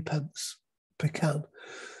 73 pence per can.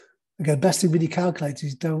 Again, best thing with your calculator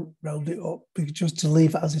is don't round it up, just to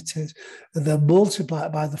leave it as it is, and then multiply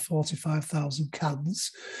it by the 45,000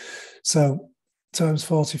 cans. So times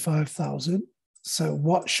 45,000. So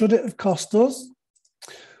what should it have cost us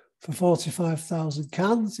for 45,000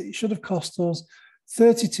 cans? It should have cost us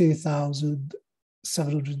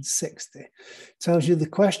 32,760. Tells you the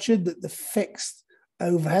question that the fixed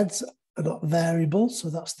overheads are not variable, so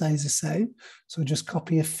that stays the same. So just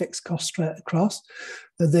copy a fixed cost straight across,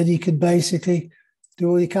 and then you can basically do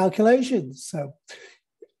all your calculations. So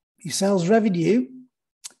your sales revenue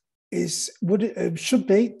should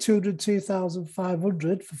be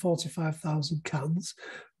 202,500 for 45,000 cans,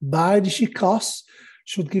 minus your costs,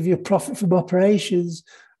 should give you a profit from operations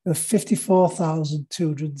of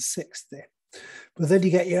 54,260. But then you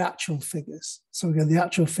get your actual figures. So again, the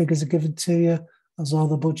actual figures are given to you as all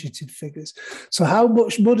the budgeted figures. So how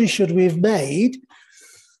much money should we have made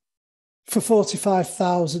for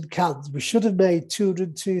 45,000 cans? We should have made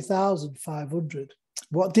 202,500.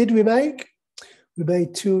 What did we make? We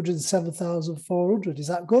made 207,400. Is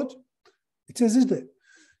that good? It is, isn't it?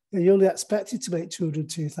 You only expected to make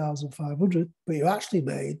 202,500, but you actually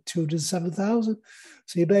made 207,000.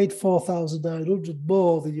 So you made 4,900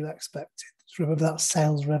 more than you expected. So remember, that's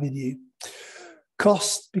sales revenue.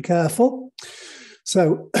 Costs, be careful.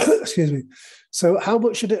 So, excuse me. So how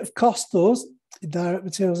much should it have cost us in direct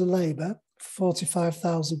materials and labour for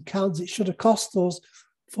 45,000 cans? It should have cost us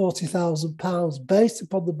 £40,000 based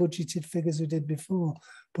upon the budgeted figures we did before,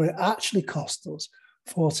 but it actually cost us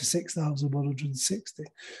 46,160.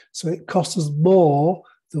 So it cost us more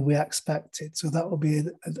than we expected. So that will be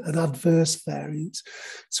an adverse variance.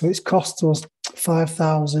 So it's cost us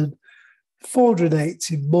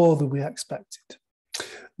 5,480 more than we expected.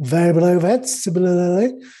 Variable overheads,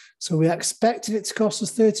 similarly. So we expected it to cost us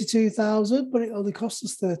 32,000, but it only cost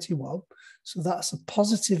us 31. So that's a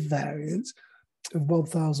positive variance of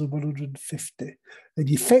 1,150. And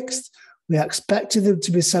you fixed, we expected them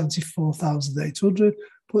to be 74,800,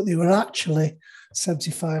 but they were actually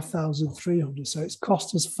 75,300. So it's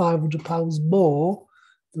cost us £500 more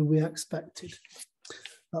than we expected.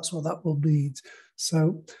 That's what that will mean.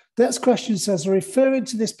 So the next question says, referring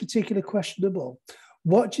to this particular question above,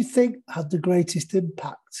 what do you think had the greatest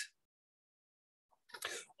impact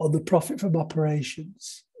on the profit from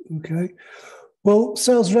operations? Okay. Well,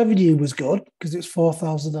 sales revenue was good because it's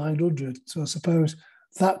 4,900. So I suppose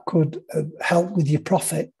that could help with your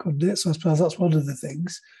profit, couldn't it? So I suppose that's one of the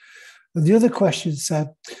things. And the other question said,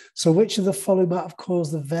 so which of the following might have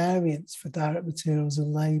caused the variance for direct materials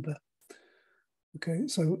and labour? Okay,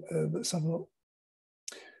 so let's have a look.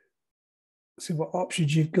 See what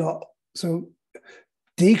options you've got. So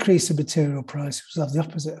decrease in material prices would have the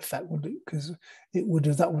opposite effect, wouldn't it? Because it would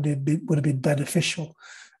have been beneficial.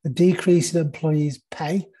 A decrease in employees'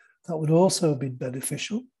 pay, that would also have been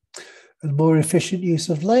beneficial. And more efficient use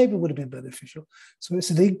of labour would have been beneficial. So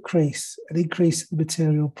it's an increase in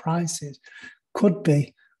material prices could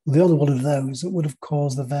be the only one of those that would have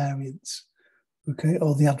caused the variance, okay,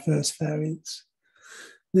 or the adverse variance.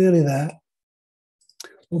 Nearly there.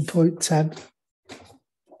 1.10.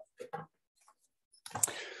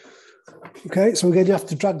 Okay, so again, you have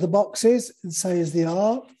to drag the boxes and say as they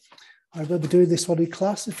are. I remember doing this one in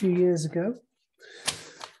class a few years ago.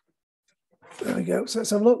 There we go. So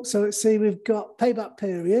let's have a look. So let's see, we've got payback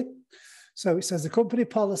period. So it says the company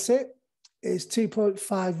policy is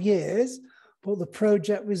 2.5 years, but the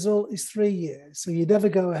project result is 3 years. So you never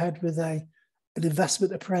go ahead with an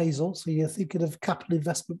investment appraisal. So you're thinking of capital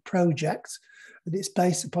investment projects, and it's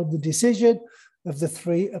based upon the decision of the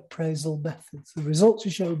 3 appraisal methods. The results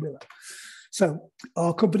are shown below. So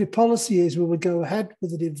our company policy is we would go ahead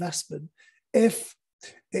with an investment if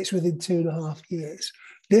it's within 2.5 years.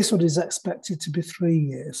 This one is expected to be 3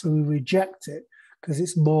 years, so we reject it because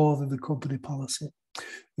it's more than the company policy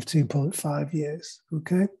of 2.5 years,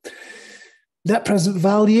 okay? Net present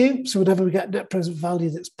value, so whenever we get net present value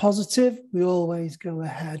that's positive, we always go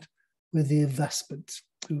ahead with the investment,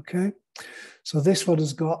 okay? So this one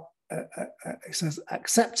has got, it says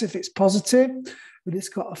accept if it's positive, but it's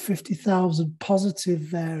got a 50,000 positive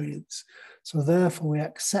variance. So therefore we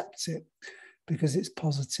accept it because it's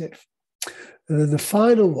positive. And then the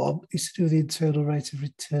final one is to do the internal rate of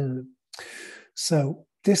return. So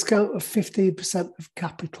discount of 15% of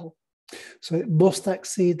capital. So it must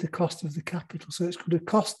exceed the cost of the capital. So it's going to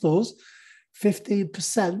cost us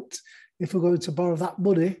 15% if we're going to borrow that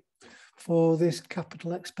money for this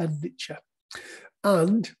capital expenditure.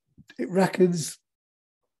 And it reckons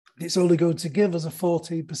it's only going to give us a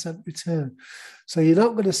 14% return. So you're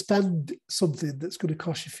not going to spend something that's going to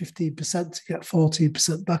cost you 15% to get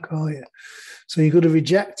 14% back, are you? So you're going to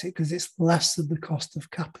reject it because it's less than the cost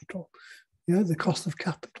of capital. Yeah, the cost of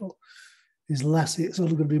capital is less, it's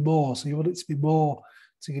only going to be more. So you want it to be more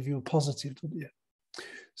to give you a positive, don't you?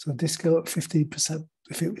 So discount 15%.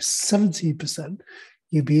 If it was 17%,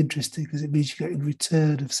 you'd be interested because it means you're getting a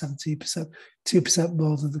return of 17%, 2%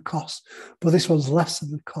 more than the cost. But this one's less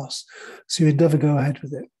than the cost, so you'd never go ahead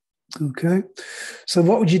with it. Okay, so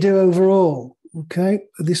what would you do overall? Okay,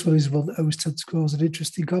 and this one is one that always tends to cause an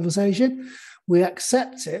interesting conversation. We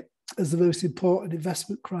accept it as the most important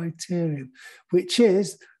investment criterion, which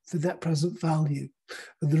is the net present value.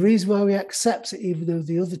 And the reason why we accept it, even though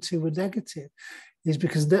the other two were negative, is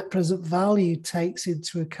because net present value takes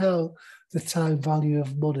into account the time value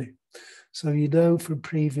of money. So you know from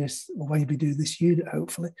previous, or when you'll be doing this unit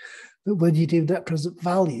hopefully, that when you do net present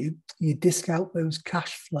value, you discount those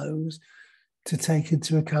cash flows to take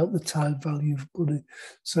into account the time value of money.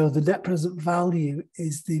 So the net present value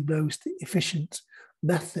is the most efficient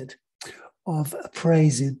method of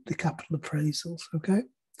appraising the capital appraisals, okay?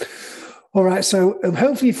 All right, so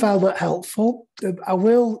hopefully you found that helpful. I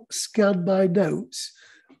will scan my notes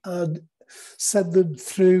and send them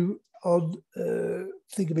through on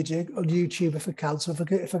Thingamajig on YouTube if I can. So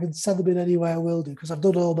if I can send them in any way, I will do, because I've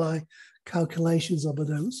done all my calculations on my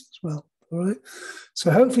notes as well. All right. So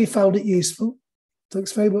hopefully you found it useful.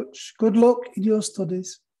 Thanks very much. Good luck in your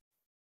studies.